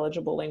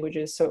unintelligible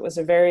languages. So it was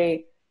a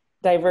very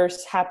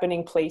diverse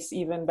happening place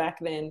even back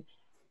then.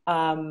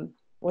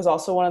 Was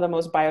also one of the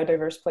most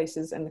biodiverse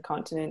places in the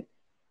continent.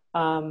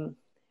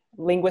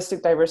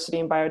 Linguistic diversity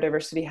and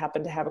biodiversity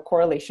happen to have a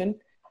correlation,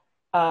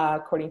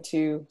 according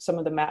to some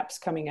of the maps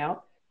coming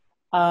out.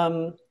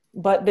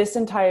 But this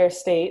entire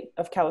state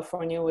of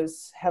California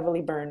was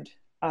heavily burned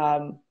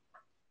at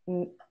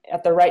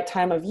the right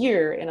time of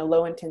year in a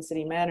low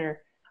intensity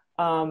manner.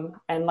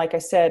 And like I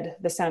said,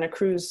 the Santa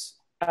Cruz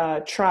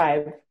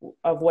tribe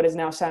of what is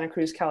now Santa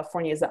Cruz,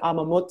 California, is the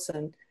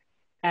Amamutsan.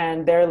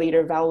 And their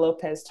leader, Val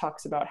Lopez,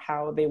 talks about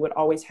how they would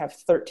always have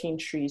 13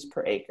 trees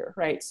per acre,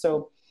 right?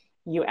 So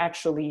you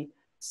actually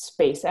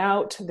space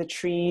out the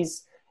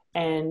trees,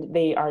 and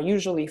they are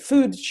usually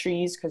food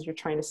trees because you're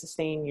trying to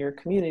sustain your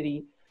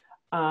community.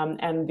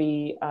 And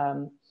the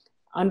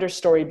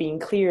understory being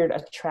cleared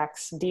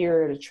attracts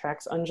deer, it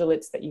attracts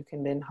ungulates that you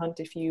can then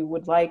hunt if you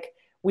would like.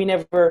 We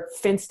never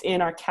fenced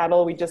in our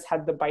cattle. We just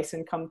had the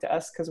bison come to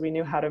us because we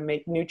knew how to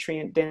make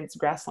nutrient-dense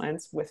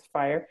grasslands with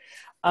fire.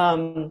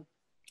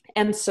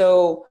 And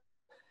so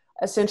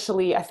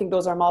essentially, I think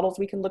those are models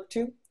we can look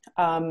to.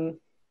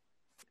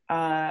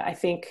 I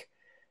think,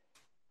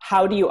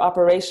 how do you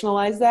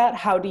operationalize that?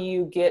 How do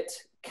you get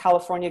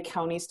California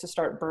counties to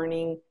start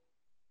burning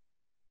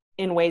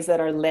in ways that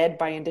are led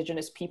by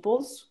indigenous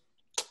peoples?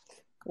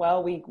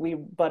 Well, we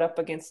butt up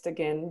against,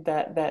 again,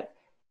 that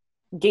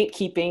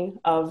gatekeeping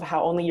of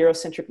how only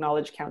Eurocentric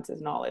knowledge counts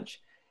as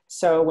knowledge.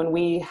 So when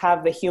we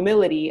have the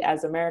humility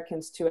as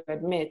Americans to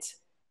admit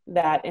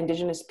that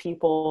indigenous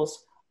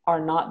peoples are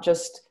not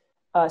just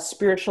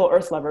spiritual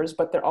earth lovers,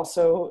 but they're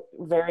also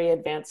very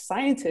advanced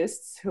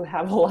scientists who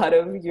have a lot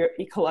of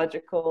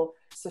ecological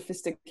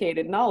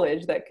sophisticated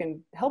knowledge that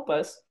can help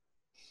us,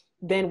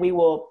 then we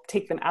will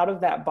take them out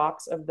of that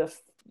box of the,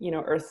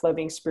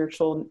 earth-loving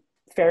spiritual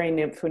fairy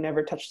nymph who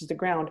never touches the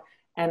ground,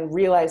 and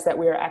realize that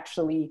we are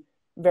actually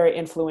very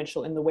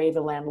influential in the way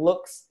the land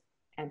looks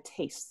and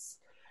tastes.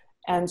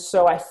 And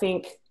so I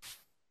think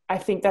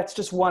that's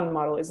just one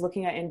model, is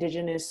looking at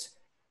indigenous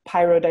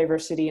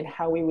pyrodiversity and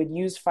how we would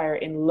use fire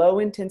in low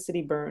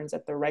intensity burns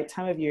at the right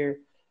time of year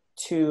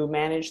to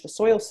manage the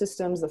soil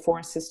systems, the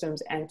forest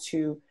systems, and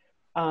to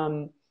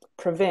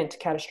prevent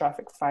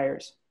catastrophic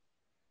fires.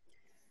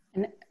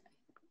 And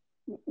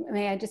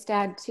may I just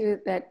add to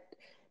that,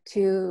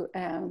 to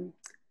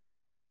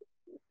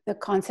the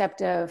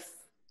concept of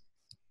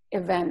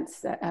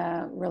events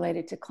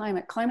related to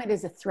climate. Climate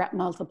is a threat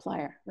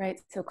multiplier, right?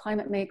 So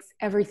climate makes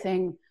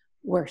everything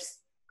worse.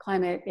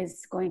 Climate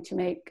is going to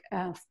make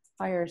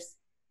fires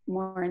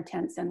more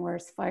intense and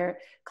worse.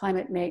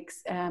 Climate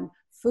makes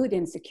food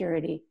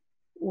insecurity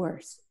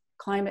worse.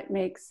 Climate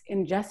makes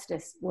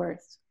injustice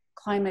worse.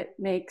 Climate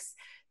makes,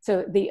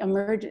 so the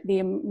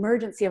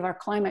emergency of our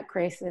climate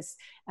crisis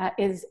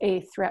is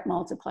a threat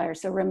multiplier.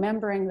 So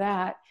remembering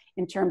that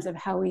in terms of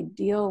how we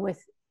deal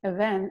with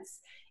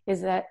events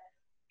is that,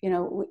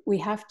 we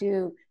have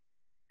to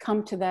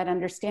come to that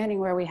understanding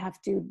where we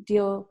have to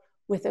deal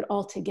with it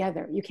all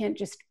together. You can't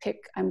just pick,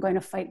 I'm going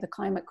to fight the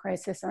climate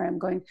crisis, or I'm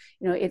going,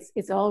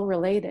 it's all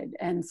related.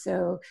 And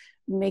so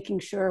making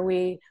sure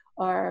we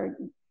are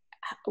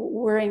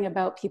worrying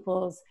about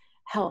people's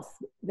health,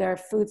 their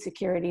food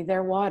security,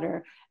 their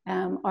water,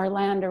 our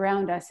land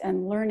around us,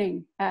 and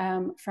learning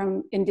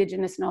from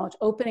indigenous knowledge,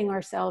 opening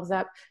ourselves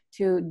up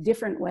to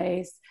different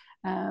ways.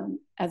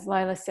 As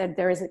Lyla said,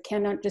 it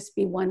cannot just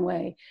be one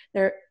way.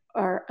 There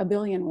are a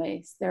billion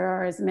ways. There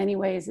are as many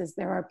ways as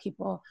there are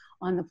people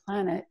on the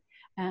planet.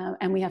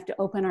 And we have to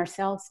open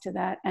ourselves to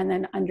that, and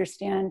then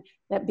understand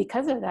that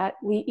because of that,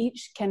 we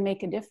each can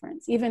make a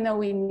difference. Even though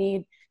we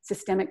need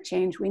systemic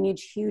change, we need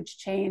huge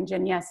change.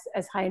 And yes,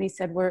 as Heidi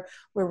said, we're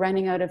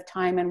running out of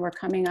time, and we're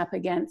coming up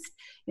against,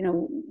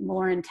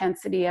 more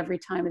intensity every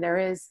time there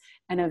is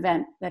an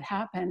event that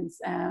happens.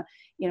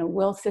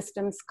 Will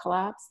systems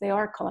collapse? They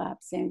are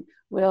collapsing.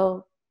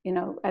 Will,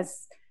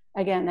 as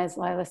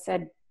Lyla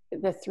said,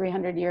 the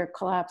 300-year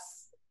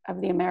collapse of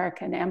the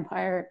American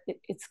empire,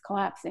 it's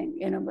collapsing,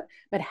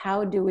 but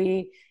how do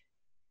we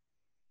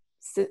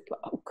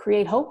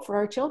create hope for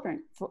our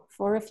children,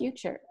 for a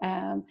future?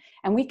 And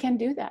we can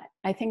do that.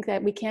 I think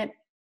that we can't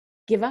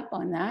give up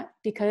on that,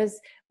 because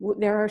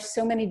there are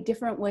so many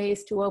different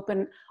ways to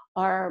open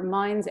our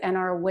minds and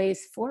our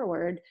ways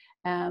forward,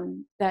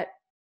 that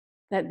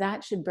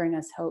should bring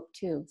us hope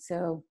too.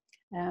 So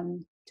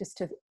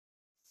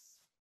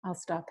I'll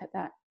stop at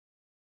that.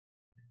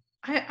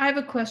 I have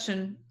a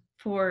question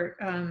for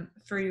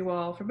you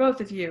all, for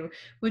both of you,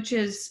 which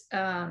is,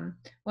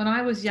 when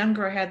I was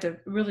younger, I had the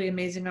really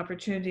amazing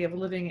opportunity of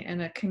living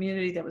in a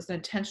community that was an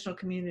intentional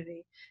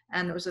community,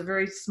 and it was a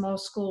very small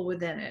school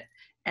within it.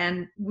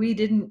 And we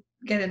didn't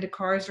get into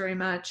cars very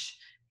much,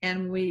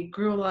 and we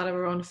grew a lot of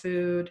our own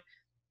food,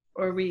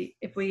 or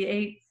if we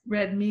ate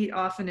red meat,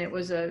 often it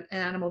was an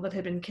animal that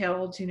had been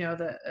killed,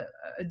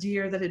 a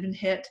deer that had been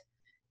hit,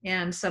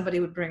 and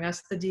somebody would bring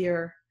us the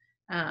deer.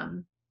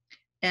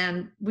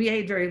 And we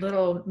ate very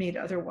little meat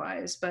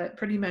otherwise, but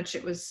pretty much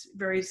it was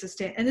very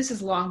sustained. And this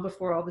is long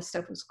before all this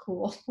stuff was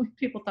cool.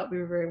 People thought we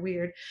were very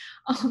weird.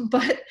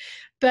 But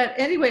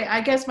anyway,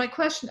 I guess my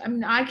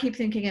question, I keep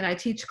thinking, and I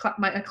teach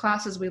my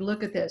classes, we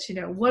look at this,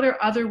 what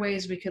are other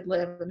ways we could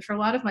live? And for a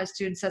lot of my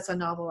students, that's a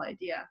novel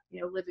idea,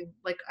 living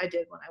like I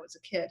did when I was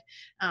a kid,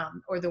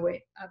 or the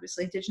way,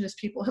 obviously, Indigenous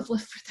people have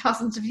lived for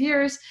thousands of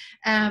years.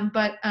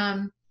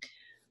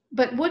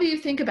 But what do you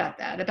think about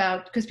that?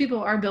 Because people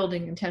are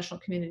building intentional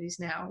communities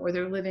now, where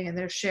they're living and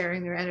they're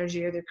sharing their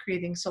energy, or they're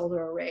creating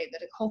solar array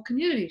that a whole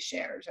community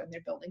shares, and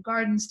they're building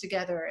gardens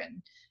together,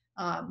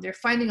 and they're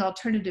finding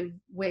alternative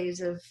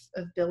ways of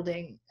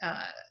building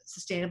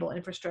sustainable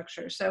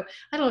infrastructure. So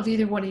I don't know if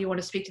either one of you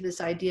want to speak to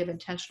this idea of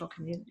intentional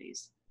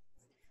communities.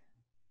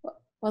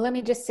 Well, let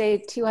me just say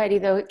too, Heidi,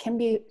 though, it can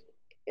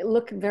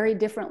look very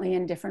differently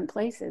in different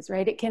places,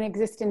 right? It can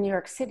exist in New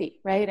York City,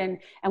 right? And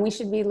we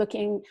should be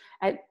looking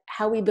at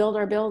how we build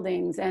our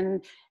buildings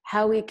and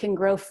how we can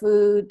grow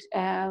food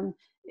on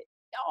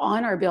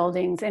our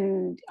buildings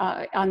and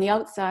on the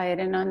outside,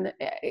 and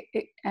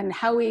and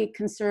how we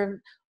conserve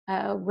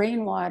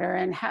rainwater,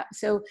 and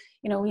so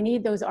we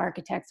need those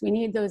architects, we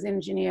need those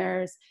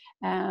engineers,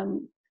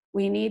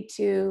 we need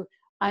to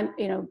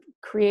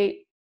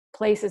create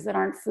places that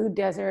aren't food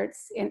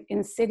deserts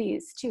in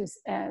cities too.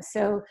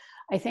 So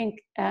I think,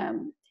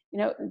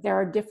 there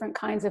are different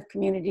kinds of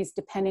communities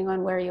depending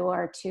on where you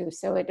are too.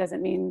 So it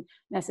doesn't mean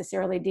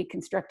necessarily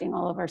deconstructing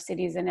all of our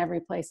cities in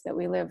every place that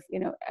we live.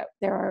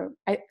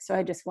 So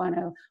I just want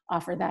to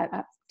offer that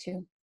up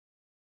too.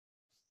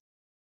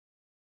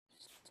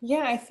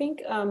 Yeah, I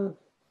think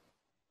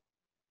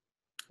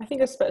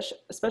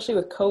especially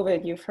with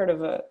COVID, you've heard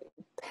of a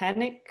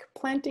panic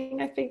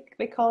planting, I think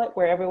they call it,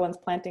 where everyone's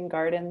planting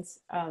gardens.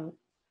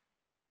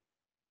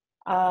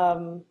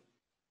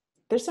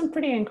 There's some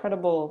pretty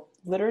incredible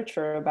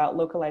literature about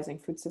localizing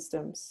food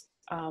systems.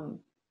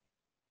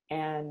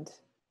 and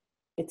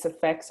its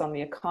effects on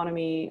the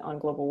economy, on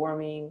global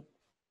warming,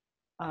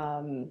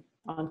 on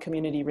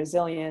community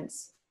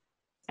resilience.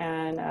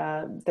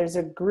 And there's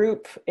a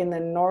group in the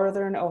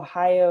Northern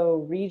Ohio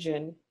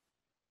region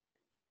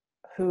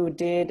who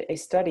did a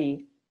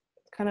study,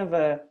 kind of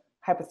a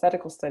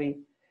hypothetical study,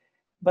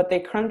 but they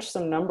crunched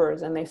some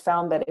numbers and they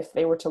found that if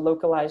they were to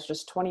localize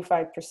just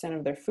 25%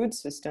 of their food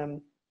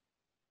system,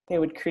 they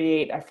would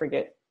create, I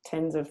forget,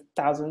 tens of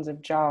thousands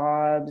of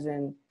jobs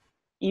and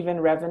even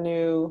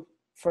revenue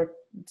for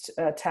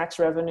tax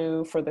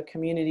revenue for the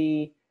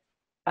community,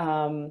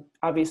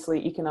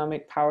 obviously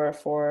economic power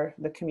for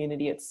the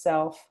community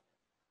itself.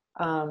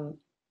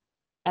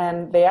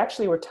 And they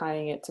actually were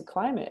tying it to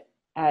climate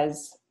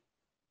as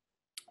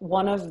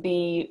one of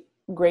the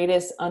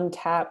greatest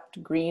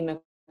untapped green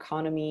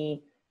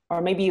economy,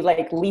 or maybe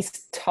like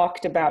least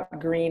talked about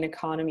green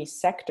economy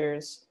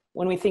sectors.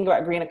 When we think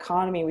about green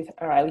economy,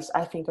 or at least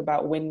I think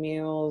about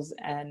windmills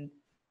and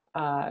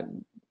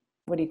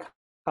what do you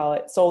call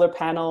it, solar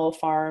panel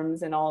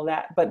farms and all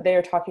that. But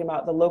they're talking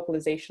about the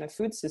localization of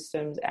food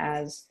systems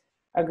as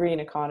a green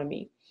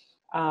economy,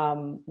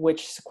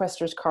 which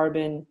sequesters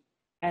carbon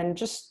and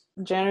just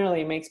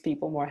generally makes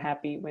people more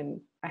happy.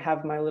 When I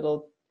have my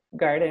little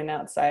garden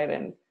outside,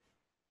 and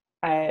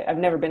I've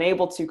never been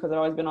able to because I've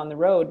always been on the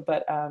road,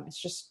 but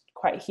it's just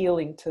quite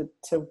healing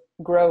to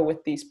grow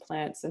with these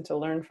plants and to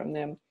learn from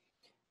them.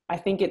 I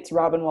think it's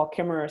Robin Wall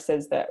Kimmerer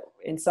says that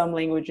in some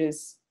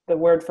languages, the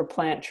word for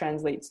plant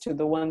translates to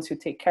the ones who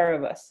take care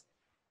of us.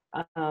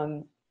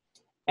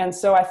 And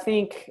so I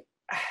think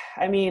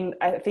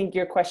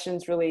your question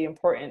is really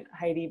important,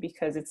 Heidi,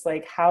 because it's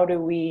like, how do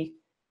we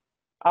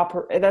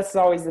that's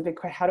always the big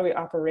question. How do we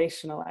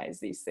operationalize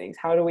these things?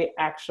 How do we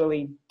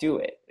actually do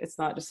it? It's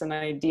not just an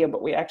idea,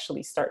 but we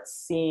actually start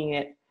seeing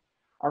it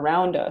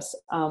around us.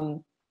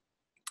 And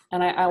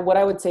what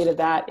I would say to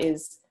that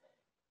is,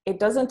 it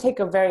doesn't take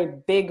a very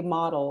big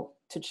model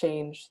to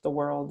change the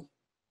world.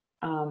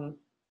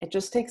 It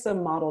just takes a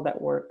model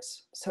that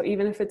works. So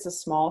even if it's a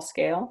small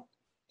scale,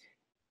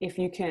 if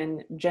you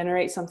can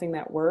generate something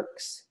that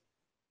works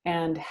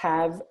and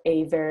have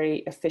a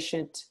very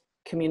efficient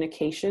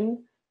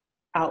communication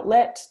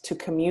outlet to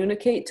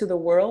communicate to the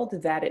world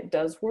that it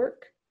does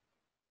work,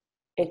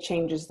 it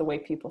changes the way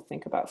people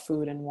think about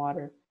food and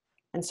water.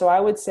 And so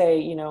I would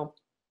say,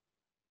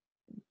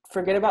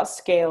 forget about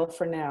scale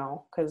for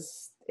now,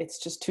 because it's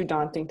just too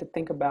daunting to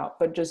think about,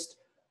 but just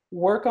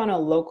work on a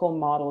local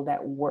model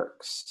that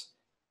works.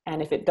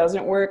 And if it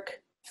doesn't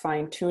work,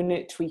 fine tune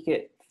it, tweak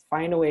it,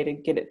 find a way to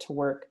get it to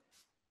work.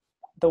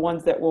 The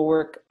ones that will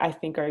work, I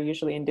think, are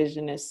usually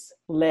Indigenous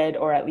led,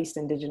 or at least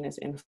Indigenous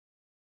influenced.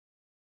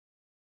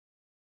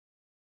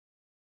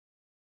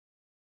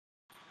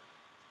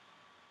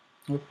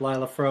 Oop,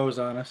 Lyla froze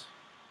on us.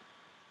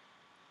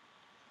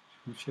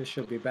 I'm sure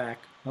she'll be back.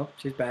 Oh,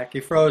 she's back.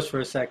 You froze for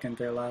a second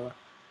there, Lyla.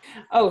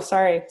 Oh,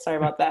 sorry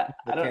about that.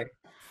 Okay.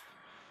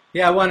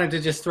 Yeah, I wanted to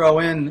just throw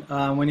in,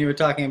 when you were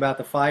talking about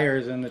the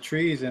fires and the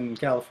trees in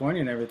California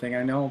and everything,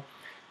 I know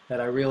that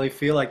I really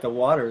feel like the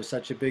water is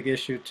such a big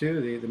issue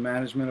too, the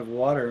management of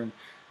water.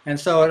 And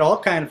so it all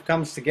kind of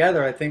comes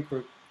together. I think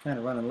we're kind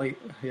of running late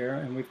here,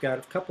 and we've got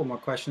a couple more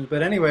questions.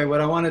 But anyway, what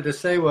I wanted to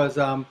say was,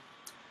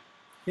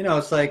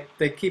 it's like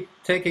they keep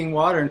taking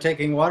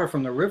water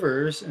from the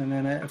rivers, and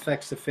then it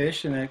affects the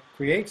fish, and it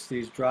creates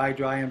these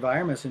dry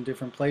environments in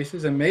different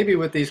places. And maybe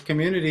with these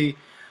community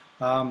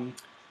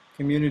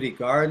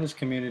gardens,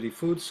 community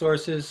food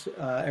sources,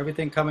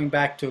 everything coming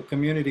back to a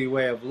community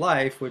way of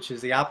life, which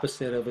is the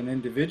opposite of an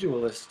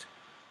individualist,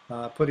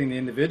 putting the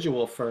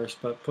individual first,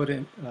 but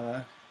putting,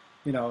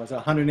 as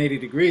 180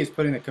 degrees,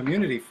 putting the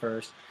community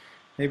first.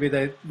 Maybe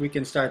that we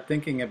can start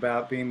thinking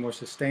about being more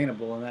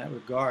sustainable in that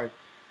regard.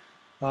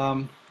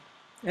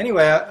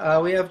 Anyway,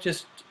 we have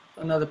just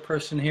another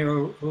person here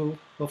who,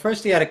 well,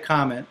 first he had a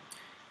comment,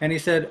 and he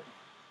said,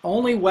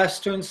 only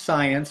Western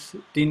science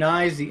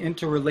denies the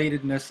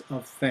interrelatedness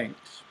of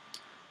things.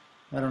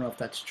 I don't know if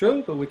that's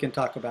true, but we can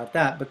talk about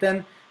that. But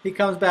then he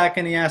comes back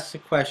and he asks a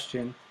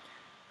question,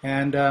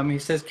 and he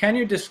says, can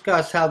you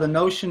discuss how the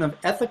notion of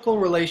ethical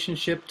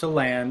relationship to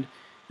land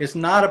is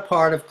not a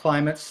part of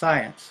climate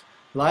science?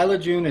 Lyla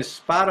June is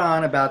spot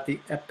on about the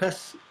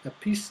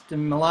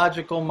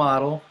epistemological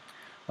model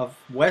of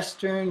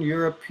Western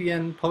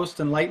European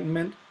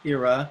post-Enlightenment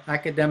era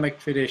academic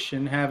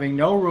tradition having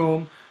no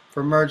room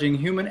for merging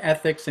human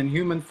ethics and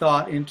human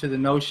thought into the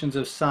notions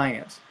of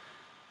science.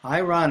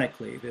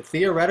 Ironically, the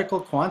theoretical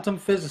quantum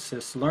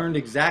physicists learned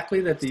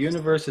exactly that the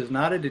universe is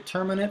not a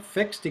determinate,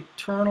 fixed,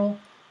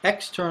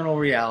 external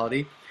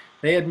reality.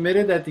 They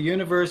admitted that the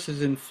universe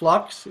is in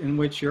flux, in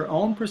which your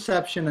own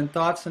perception and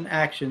thoughts and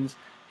actions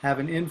have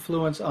an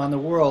influence on the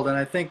world. And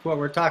I think what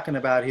we're talking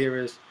about here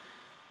is,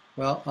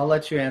 well, I'll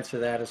let you answer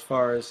that as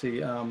far as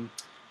the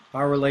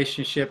our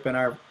relationship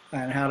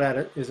and how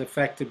that is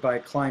affected by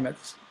climate,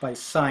 by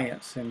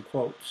science, in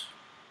quotes.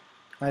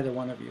 Either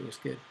one of you is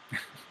good.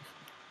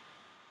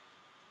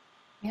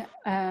 Yeah,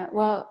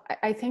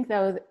 I think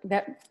though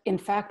that in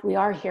fact we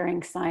are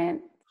hearing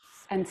science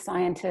and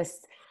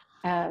scientists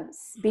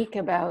speak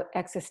about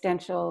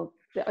existential,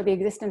 the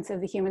existence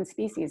of the human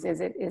species.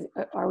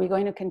 Are we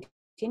going to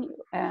continue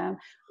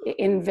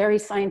in very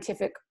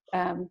scientific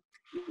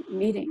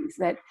meetings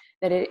that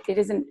it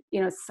isn't,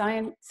 you know,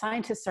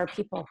 scientists are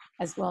people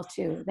as well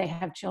too. They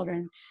have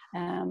children.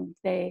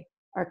 They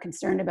are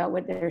concerned about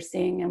what they're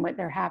seeing and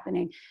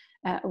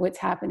what's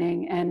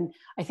happening. And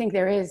I think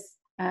there is,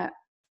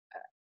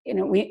 you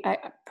know, I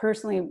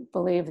personally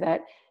believe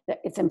that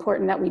it's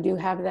important that we do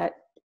have that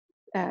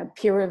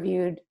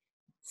peer-reviewed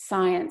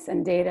science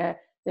and data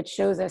that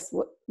shows us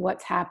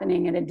what's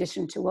happening in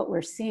addition to what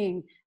we're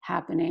seeing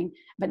happening.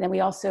 But then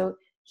we also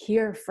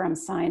hear from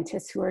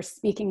scientists who are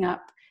speaking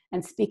up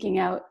and speaking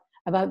out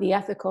about the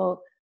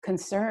ethical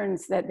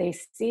concerns that they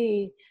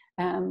see,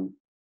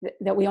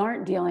 that we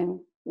aren't dealing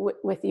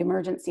with the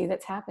emergency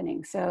that's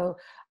happening. So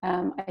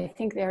I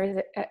think there is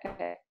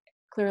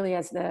clearly,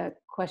 as the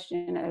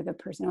question, or the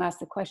person who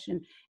asked the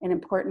question, an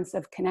importance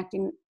of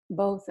connecting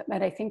both.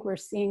 But I think we're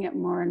seeing it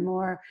more and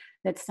more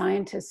that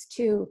scientists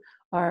too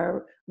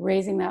are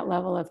raising that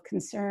level of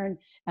concern.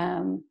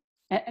 And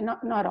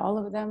not all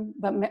of them,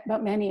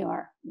 but many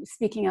are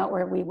speaking out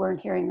where we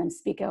weren't hearing them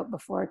speak out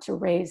before, to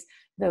raise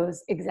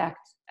those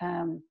exact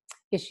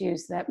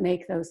issues that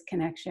make those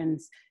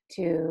connections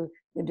to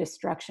the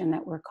destruction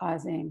that we're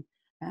causing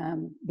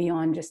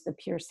beyond just the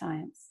pure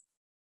science.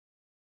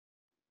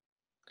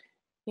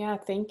 Yeah,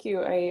 thank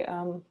you.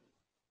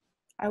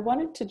 I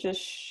wanted to just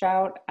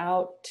shout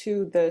out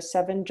to the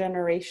 7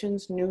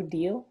 Generations New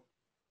Deal.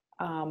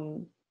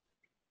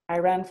 I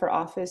ran for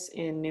office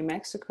in New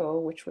Mexico,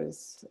 which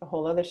was a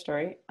whole other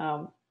story.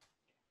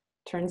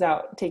 Turns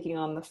out taking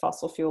on the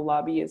fossil fuel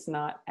lobby is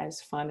not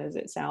as fun as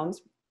it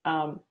sounds.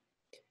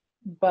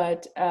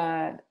 But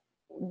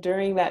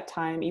during that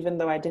time, even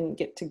though I didn't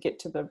get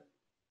to the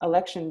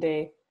election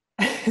day,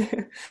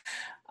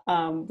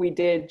 we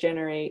did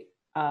generate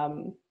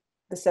the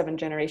 7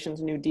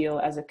 Generations New Deal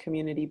as a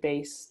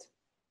community-based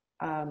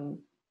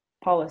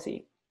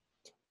policy.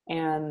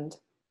 And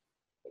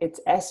it's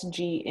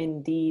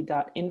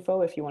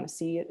sgnd.info if you want to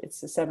see it.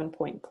 It's a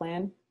 7-point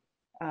plan,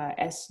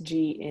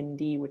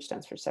 SGND, which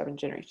stands for 7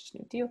 Generations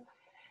New Deal.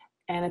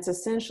 And it's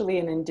essentially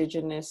an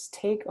indigenous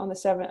take on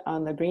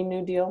the Green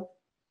New Deal,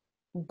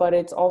 but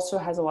it also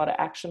has a lot of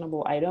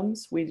actionable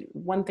items.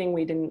 One thing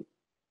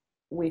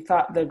we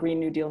thought the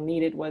Green New Deal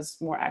needed was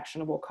more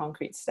actionable,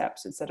 concrete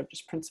steps instead of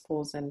just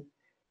principles and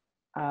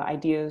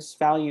ideas,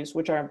 values,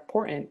 which are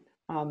important.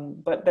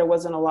 But there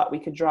wasn't a lot we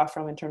could draw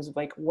from in terms of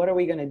like, what are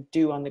we going to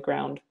do on the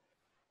ground?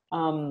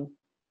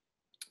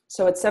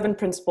 So it's 7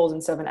 principles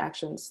and 7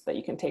 actions that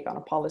you can take on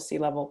a policy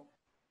level.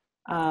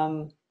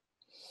 But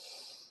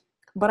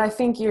I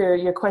think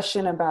your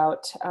question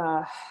about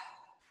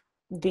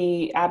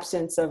the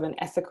absence of an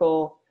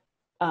ethical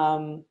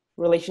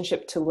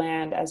relationship to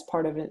land as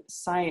part of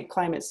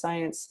climate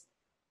science,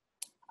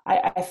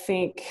 I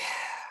think,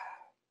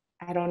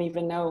 I don't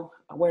even know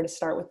where to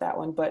start with that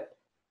one, but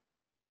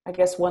I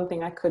guess one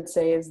thing I could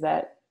say is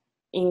that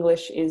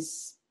English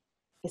it's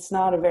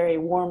not a very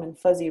warm and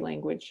fuzzy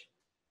language.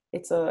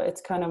 It's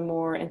kind of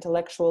more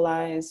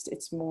intellectualized.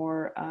 It's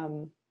more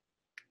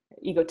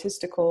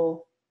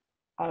egotistical,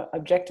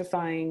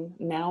 objectifying,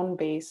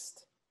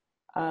 noun-based.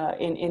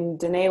 In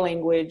Dene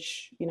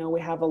language, you know,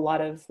 we have a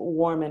lot of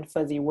warm and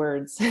fuzzy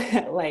words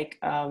like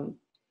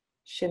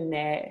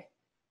shene.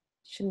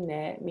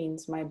 Shene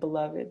means my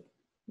beloved,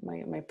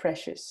 my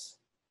precious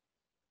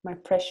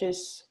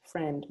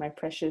friend, my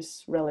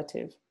precious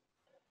relative.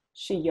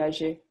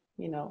 Shiyaje,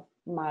 you know,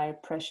 my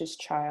precious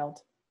child.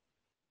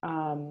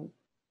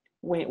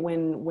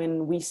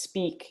 When we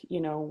speak,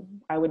 you know,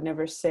 I would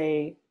never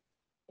say,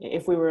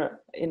 if we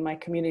were in my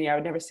community, I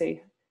would never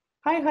say,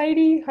 hi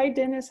Heidi, hi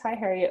Dennis, hi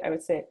Harriet. I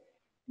would say,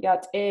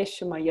 Yat e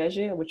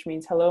shumayaje, which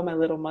means hello, my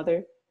little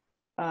mother.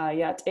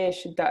 Yat e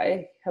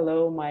shidae,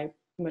 hello, my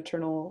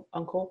maternal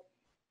uncle.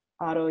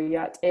 Aro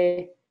yat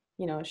e,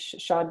 you know,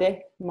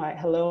 shade,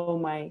 hello,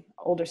 my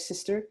older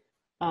sister.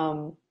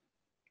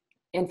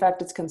 In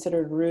fact, it's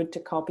considered rude to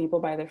call people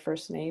by their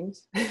first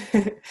names.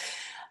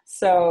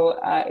 So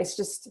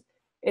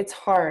it's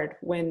hard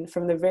when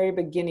from the very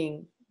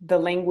beginning, the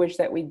language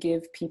that we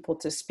give people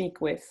to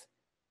speak with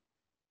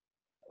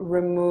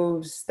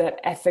removes that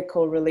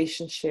ethical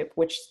relationship,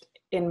 which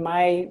in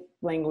my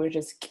language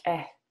is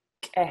keh.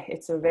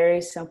 It's a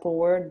very simple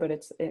word, but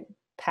it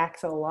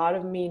packs a lot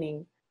of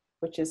meaning,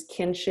 which is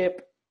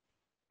kinship,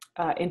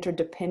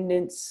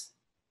 interdependence,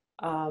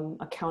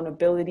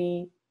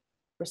 accountability,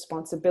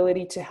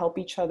 responsibility to help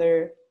each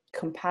other,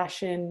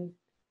 compassion,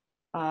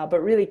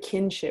 but really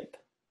kinship.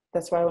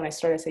 That's why when I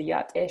started, I say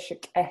yat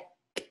eshik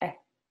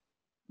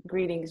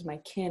greetings, my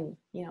kin.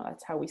 You know,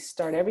 that's how we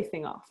start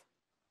everything off.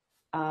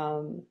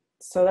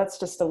 So that's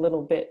just a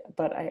little bit,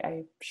 but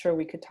I'm sure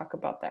we could talk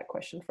about that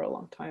question for a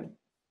long time.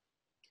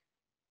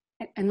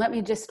 And let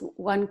me just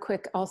one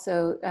quick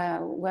also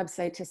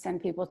website to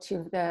send people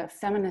to the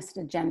Feminist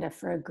Agenda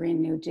for a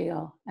Green New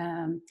Deal,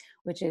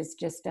 which is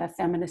just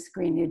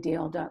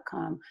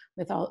feministgreenNewDeal.com,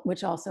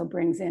 which also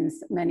brings in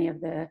many of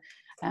the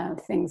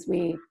things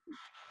we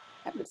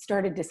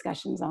started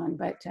discussions on,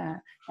 but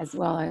as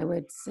well, I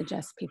would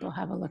suggest people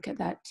have a look at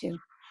that too.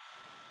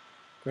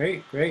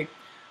 Great, great.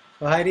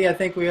 So Heidi, I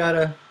think we ought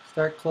to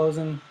start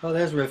closing. Oh,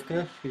 there's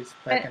Rivka. She's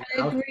back in the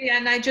I house. agree,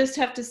 and I just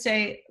have to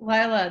say,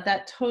 Lyla,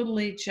 that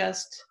totally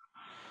just,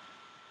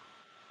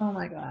 oh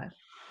my God,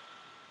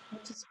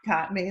 that just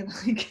got me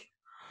like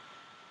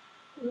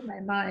through my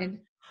mind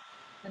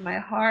and my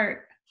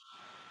heart.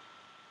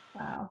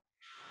 Wow.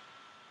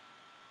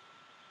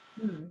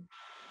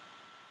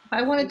 If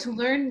I wanted to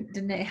learn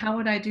Danae, how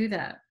would I do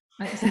that?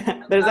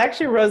 There's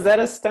actually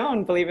Rosetta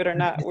Stone, believe it or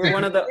not. We're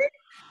one of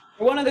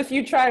the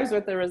few tribes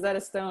with the Rosetta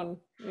Stone.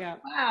 Yeah.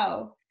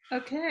 Wow.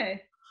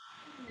 Okay.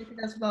 Maybe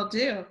that's what I'll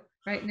do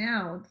right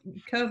now.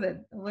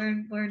 COVID.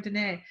 Learn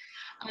Danae.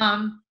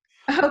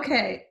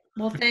 Okay.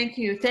 Well, thank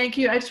you. Thank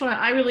you.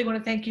 I really want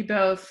to thank you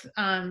both.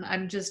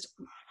 I'm just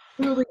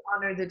really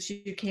honored that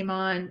you came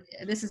on.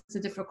 This is a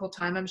difficult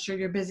time. I'm sure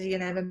you're busy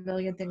and have a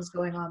million things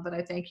going on, but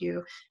I thank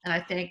you. And I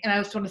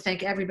just want to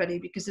thank everybody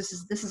because this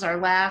is our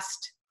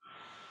last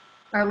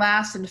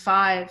and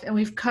 5, and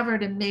we've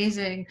covered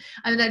amazing.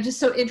 I mean, I'm just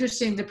so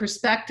interesting the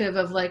perspective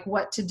of like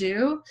what to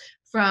do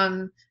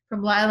from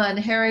Lyla and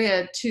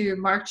Harriet to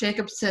Mark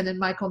Jacobson and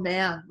Michael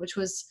Mann, which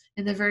was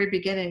in the very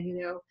beginning,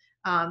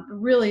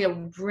 really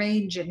a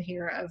range in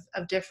here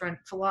of different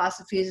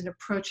philosophies and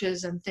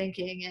approaches and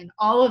thinking, and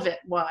all of it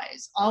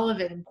wise, all of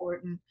it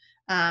important.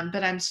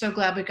 But I'm so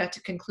glad we got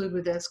to conclude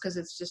with this because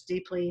it's just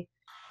deeply,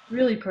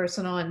 really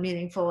personal and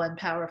meaningful and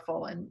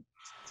powerful and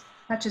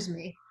touches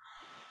me.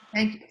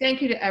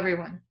 Thank you to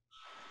everyone.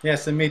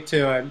 Yes, and me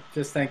too. I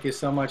just thank you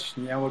so much,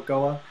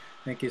 Nyawagoa.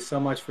 Thank you so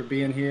much for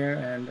being here,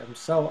 and I'm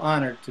so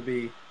honored to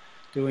be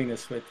doing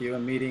this with you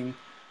and meeting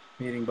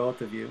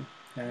both of you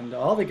and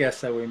all the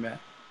guests that we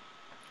met.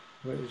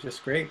 It was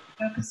just great.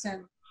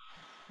 Yokosen.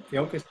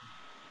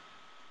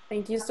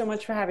 Thank you so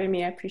much for having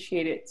me. I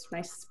appreciate it. It's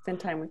nice to spend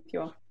time with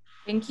you all.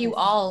 Thank you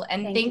all.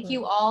 And thank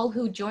you all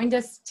who joined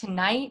us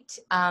tonight.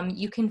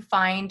 You can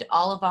find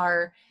all of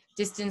our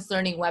distance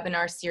learning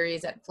webinar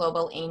series at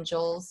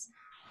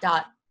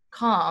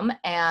flowbellangels.com,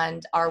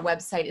 and our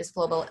website is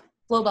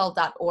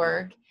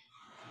flowbell.org.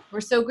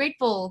 We're so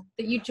grateful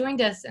that you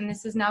joined us, and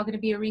this is now going to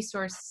be a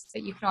resource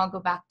that you can all go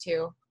back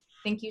to.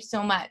 Thank you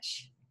so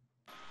much.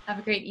 Have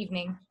a great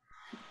evening.